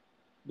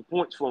the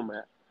points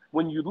format.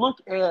 When you look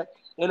at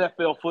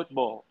NFL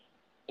football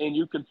and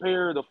you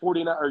compare the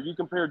 49, or you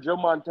compare Joe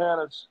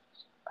Montana's,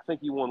 I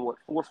think he won 4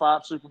 or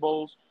 5 Super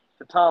Bowls,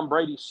 to Tom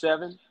Brady's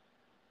 7.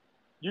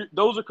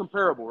 Those are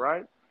comparable,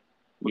 right?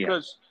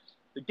 Because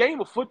the game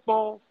of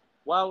football,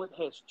 while it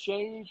has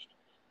changed,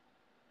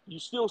 you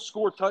still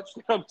score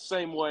touchdowns the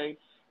same way.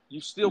 You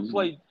still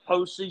play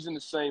postseason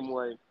the same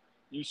way.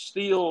 It's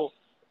still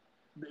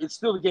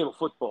the game of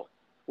football.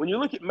 When you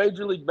look at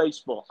Major League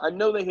Baseball, I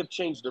know they have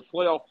changed their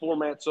playoff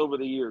formats over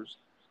the years.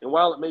 And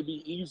while it may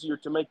be easier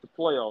to make the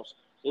playoffs,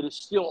 it is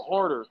still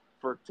harder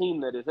for a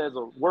team that has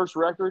a worse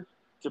record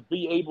to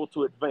be able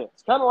to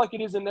advance. Kind of like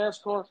it is in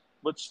NASCAR,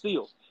 but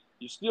still.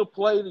 You still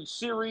play these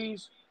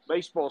series.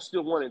 Baseball is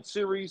still won in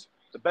series.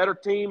 The better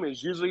team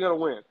is usually going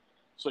to win.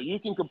 So you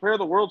can compare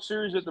the World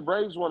Series that the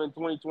Braves won in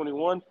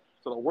 2021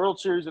 to the World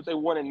Series that they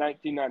won in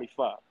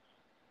 1995.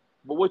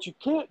 But what you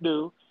can't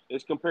do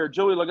is compare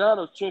Joey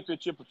Logano's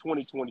championship of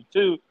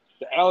 2022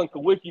 to Alan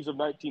Kawicki's of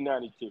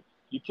 1992.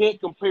 You can't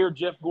compare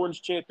Jeff Gordon's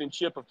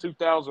championship of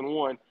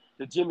 2001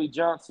 to Jimmy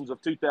Johnson's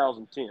of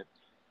 2010.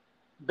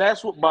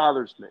 That's what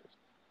bothers me.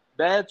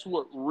 That's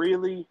what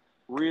really,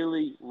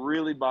 really,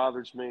 really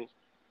bothers me.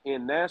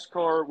 In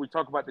NASCAR, we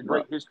talk about the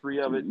great history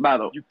of it.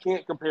 You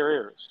can't compare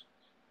eras.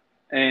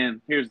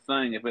 And here's the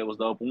thing. If it was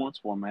the open once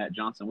format,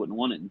 Johnson wouldn't have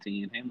won it in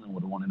 10. Hamlin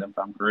would have won it, if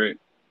I'm correct.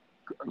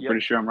 I'm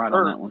pretty sure I'm right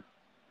on that one.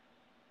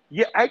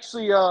 Yeah,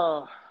 actually,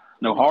 no,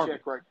 Harvick.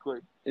 Check right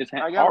quick. Is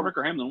Harvick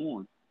or Hamlin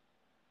won?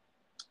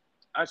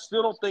 I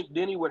still don't think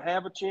Denny would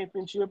have a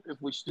championship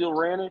if we still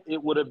ran it.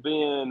 It would have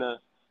been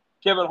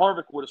Kevin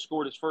Harvick would have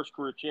scored his first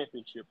career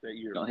championship that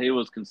year. No, he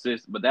was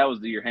consistent, but that was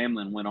the year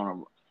Hamlin went on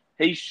a.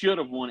 He should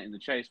have won it in the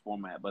chase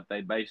format, but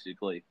they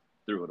basically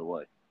threw it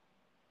away.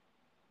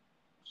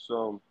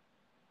 So,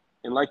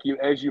 and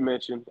as you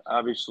mentioned,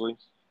 obviously,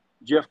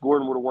 Jeff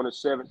Gordon would have won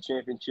his 7th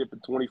championship in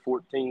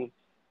 2014.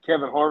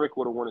 Kevin Harvick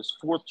would have won his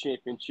 4th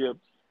championship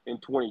in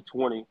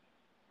 2020.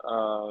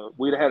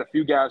 We'd have had a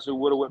few guys who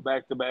would have went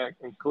back-to-back,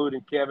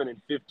 including Kevin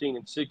in 15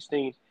 and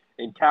 16,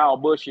 and Kyle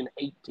Busch in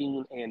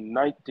 18 and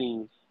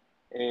 19.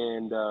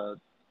 And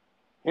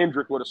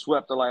Hendrick would have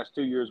swept the last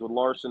 2 years with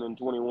Larson in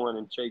 21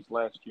 and Chase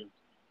last year.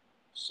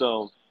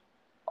 So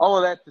all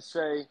of that to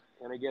say,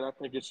 and again, I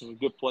think this is a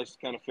good place to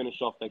kind of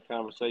finish off that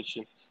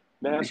conversation.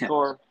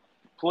 NASCAR,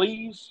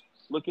 please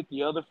look at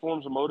the other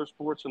forms of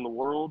motorsports in the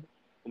world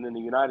and in the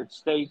United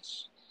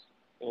States,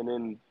 and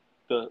then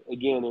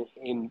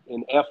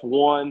in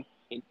F1,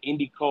 in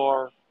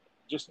IndyCar,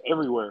 just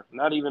everywhere.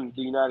 Not even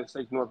the United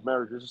States, North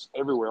America, just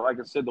everywhere. Like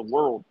I said, the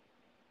world.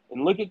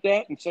 And look at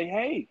that and say,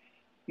 hey,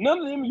 none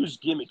of them use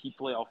gimmicky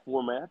playoff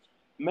formats.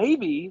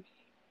 Maybe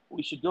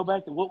we should go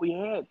back to what we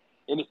had.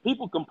 And if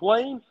people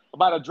complain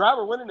about a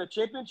driver winning a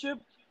championship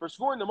for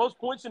scoring the most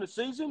points in a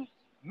season,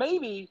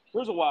 maybe,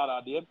 here's a wild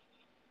idea,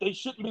 they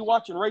shouldn't be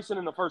watching racing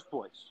in the first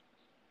place.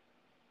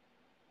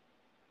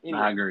 Anyway,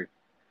 I agree.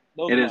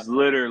 It is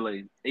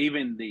literally,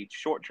 even the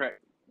short track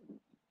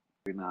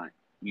every night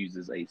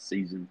uses a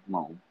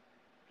season-long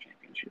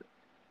championship.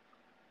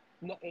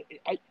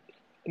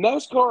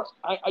 NASCAR,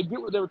 I get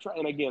what they were trying.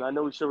 And again, I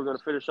know we said we're going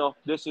to finish off.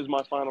 This is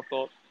my final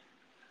thought.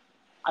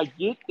 I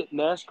get that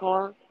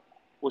NASCAR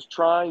was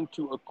trying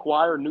to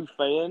acquire new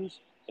fans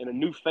and a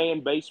new fan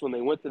base when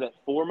they went to that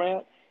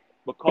format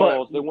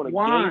because they want a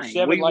Game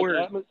 7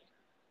 atmosphere.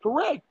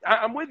 Correct.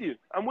 I'm with you.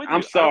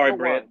 I'm sorry,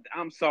 Brett.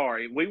 I'm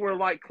sorry. We were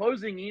like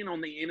closing in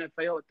on the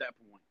NFL at that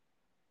point.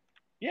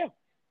 Yeah.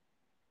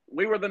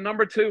 We were the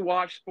number 2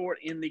 watch sport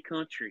in the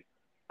country.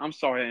 I'm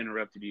sorry I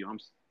interrupted you.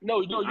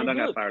 No, you're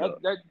good.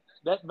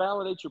 That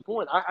validates your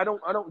point. I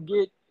don't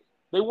get.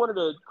 They wanted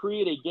to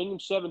create a Game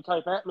 7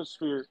 type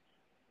atmosphere,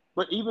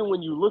 but even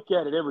when you look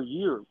at it every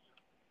year,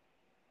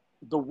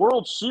 the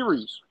World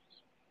Series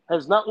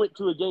has not went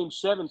to a Game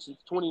 7 since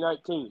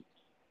 2019.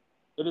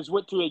 It has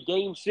went to a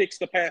Game 6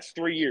 the past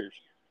 3 years.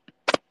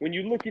 When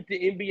you look at the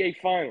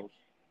NBA Finals,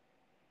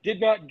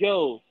 did not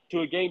go to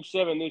a Game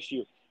 7 this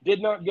year.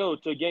 Did not go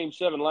to a Game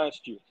 7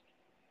 last year.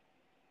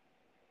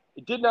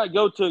 It did not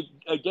go to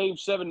a Game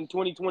 7 in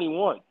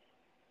 2021.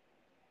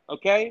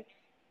 Okay?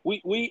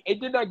 It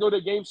did not go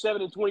to Game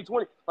 7 in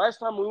 2020. Last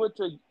time we went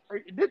to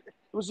it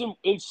was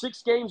in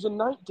 6 games in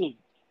 19.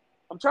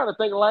 I'm trying to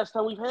think of the last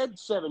time we've had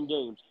 7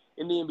 games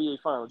in the NBA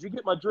Finals. You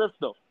get my drift,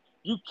 though.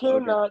 You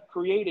cannot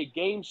create a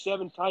Game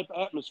 7 type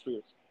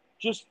atmosphere.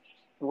 Just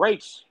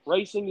race.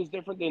 Racing is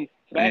different than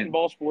bat and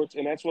ball sports,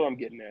 and that's what I'm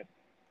getting at.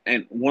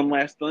 And one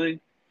last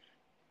thing.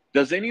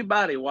 Does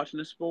anybody watching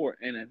the sport,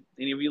 and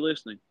any of you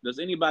listening, does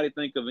anybody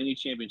think of any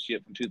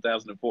championship from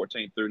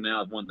 2014 through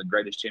now as one of the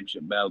greatest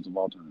championship battles of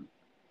all time?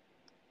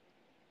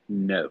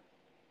 No.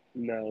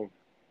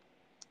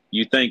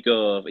 You think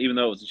of, even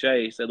though it was a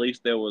chase, at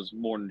least there was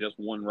more than just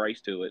one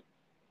race to it.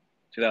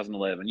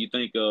 2011. You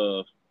think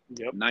of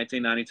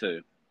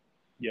 1992.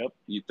 Yep.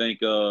 You think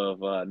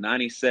of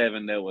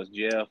 97. There was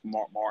Jeff,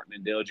 Mark Martin,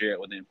 and Dale Jarrett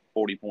within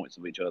 40 points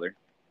of each other.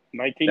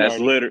 1990.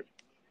 That's literally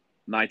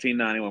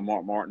 1990 when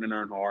Mark Martin and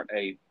Earnhardt,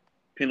 a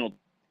penalty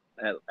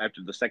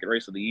after the second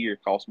race of the year,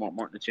 cost Mark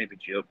Martin the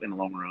championship in the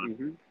long run.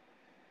 Mm-hmm.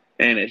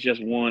 And it's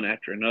just one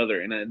after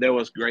another. And there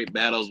was great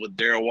battles with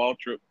Darrell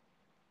Waltrip.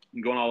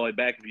 Going all the way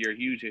back, if you're a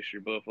huge history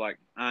buff like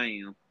I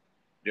am,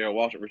 Darrell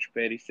Waltrip, Richard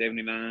Petty,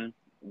 79.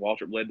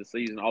 Waltrip led the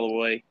season all the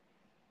way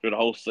through the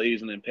whole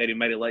season, and Petty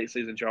made a late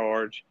season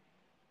charge.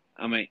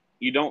 I mean,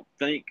 you don't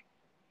think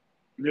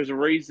there's a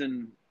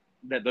reason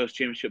that those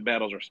championship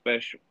battles are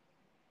special.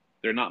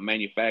 They're not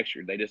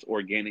manufactured. They just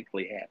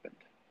organically happened.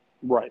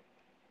 Right.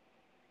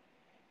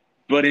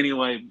 But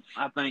anyway,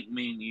 I think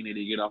me and you need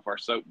to get off our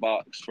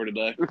soapbox for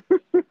today.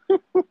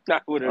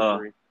 I would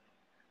agree.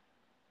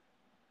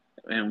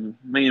 And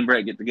me and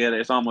Brett get together.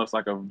 It's almost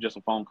like just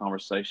a phone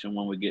conversation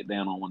when we get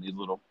down on one of these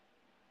little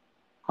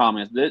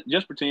comments.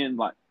 Just pretend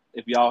like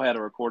if y'all had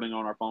a recording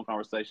on our phone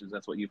conversations,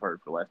 that's what you've heard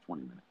for the last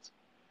 20 minutes.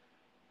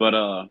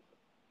 But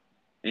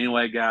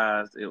anyway,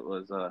 guys, it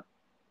was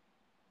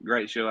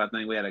Great show. I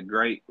think we had a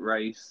great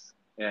race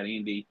at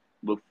Indy.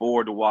 Look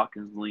forward to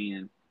Watkins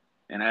Glen.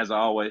 And as I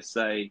always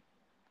say,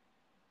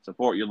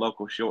 support your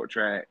local short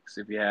tracks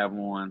if you have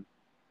one.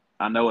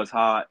 I know it's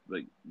hot,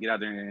 but get out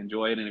there and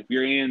enjoy it. And if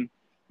you're in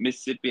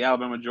Mississippi,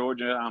 Alabama,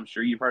 Georgia, I'm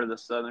sure you've heard of the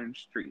Southern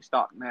Street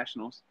Stock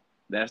Nationals.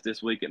 That's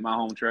this week at my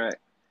home track.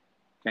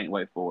 Can't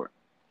wait for it.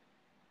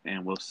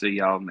 And we'll see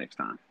y'all next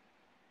time.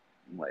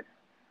 Later.